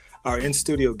businesses. Our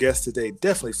in-studio guest today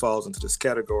definitely falls into this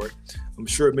category. I'm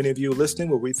sure many of you listening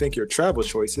will rethink your travel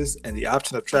choices and the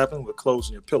option of traveling with clothes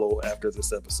on your pillow after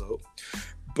this episode.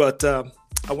 But I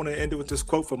want to end it with this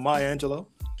quote from Maya Angelou.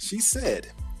 She said,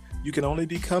 "You can only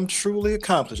become truly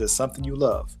accomplished at something you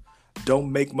love. Don't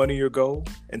make money your goal.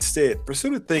 Instead,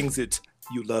 pursue the things that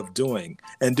you love doing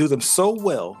and do them so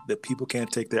well that people can't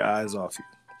take their eyes off you."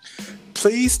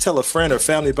 Please tell a friend or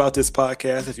family about this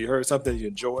podcast if you heard something you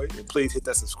enjoyed, and please hit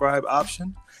that subscribe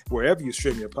option wherever you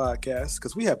stream your podcast,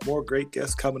 because we have more great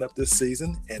guests coming up this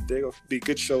season, and there will be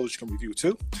good shows you can review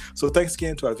too. So thanks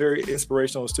again to our very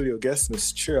inspirational studio guest,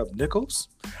 Ms. Cherub Nichols.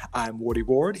 I'm Wardy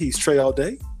Ward. He's Trey all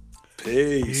day.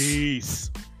 Peace.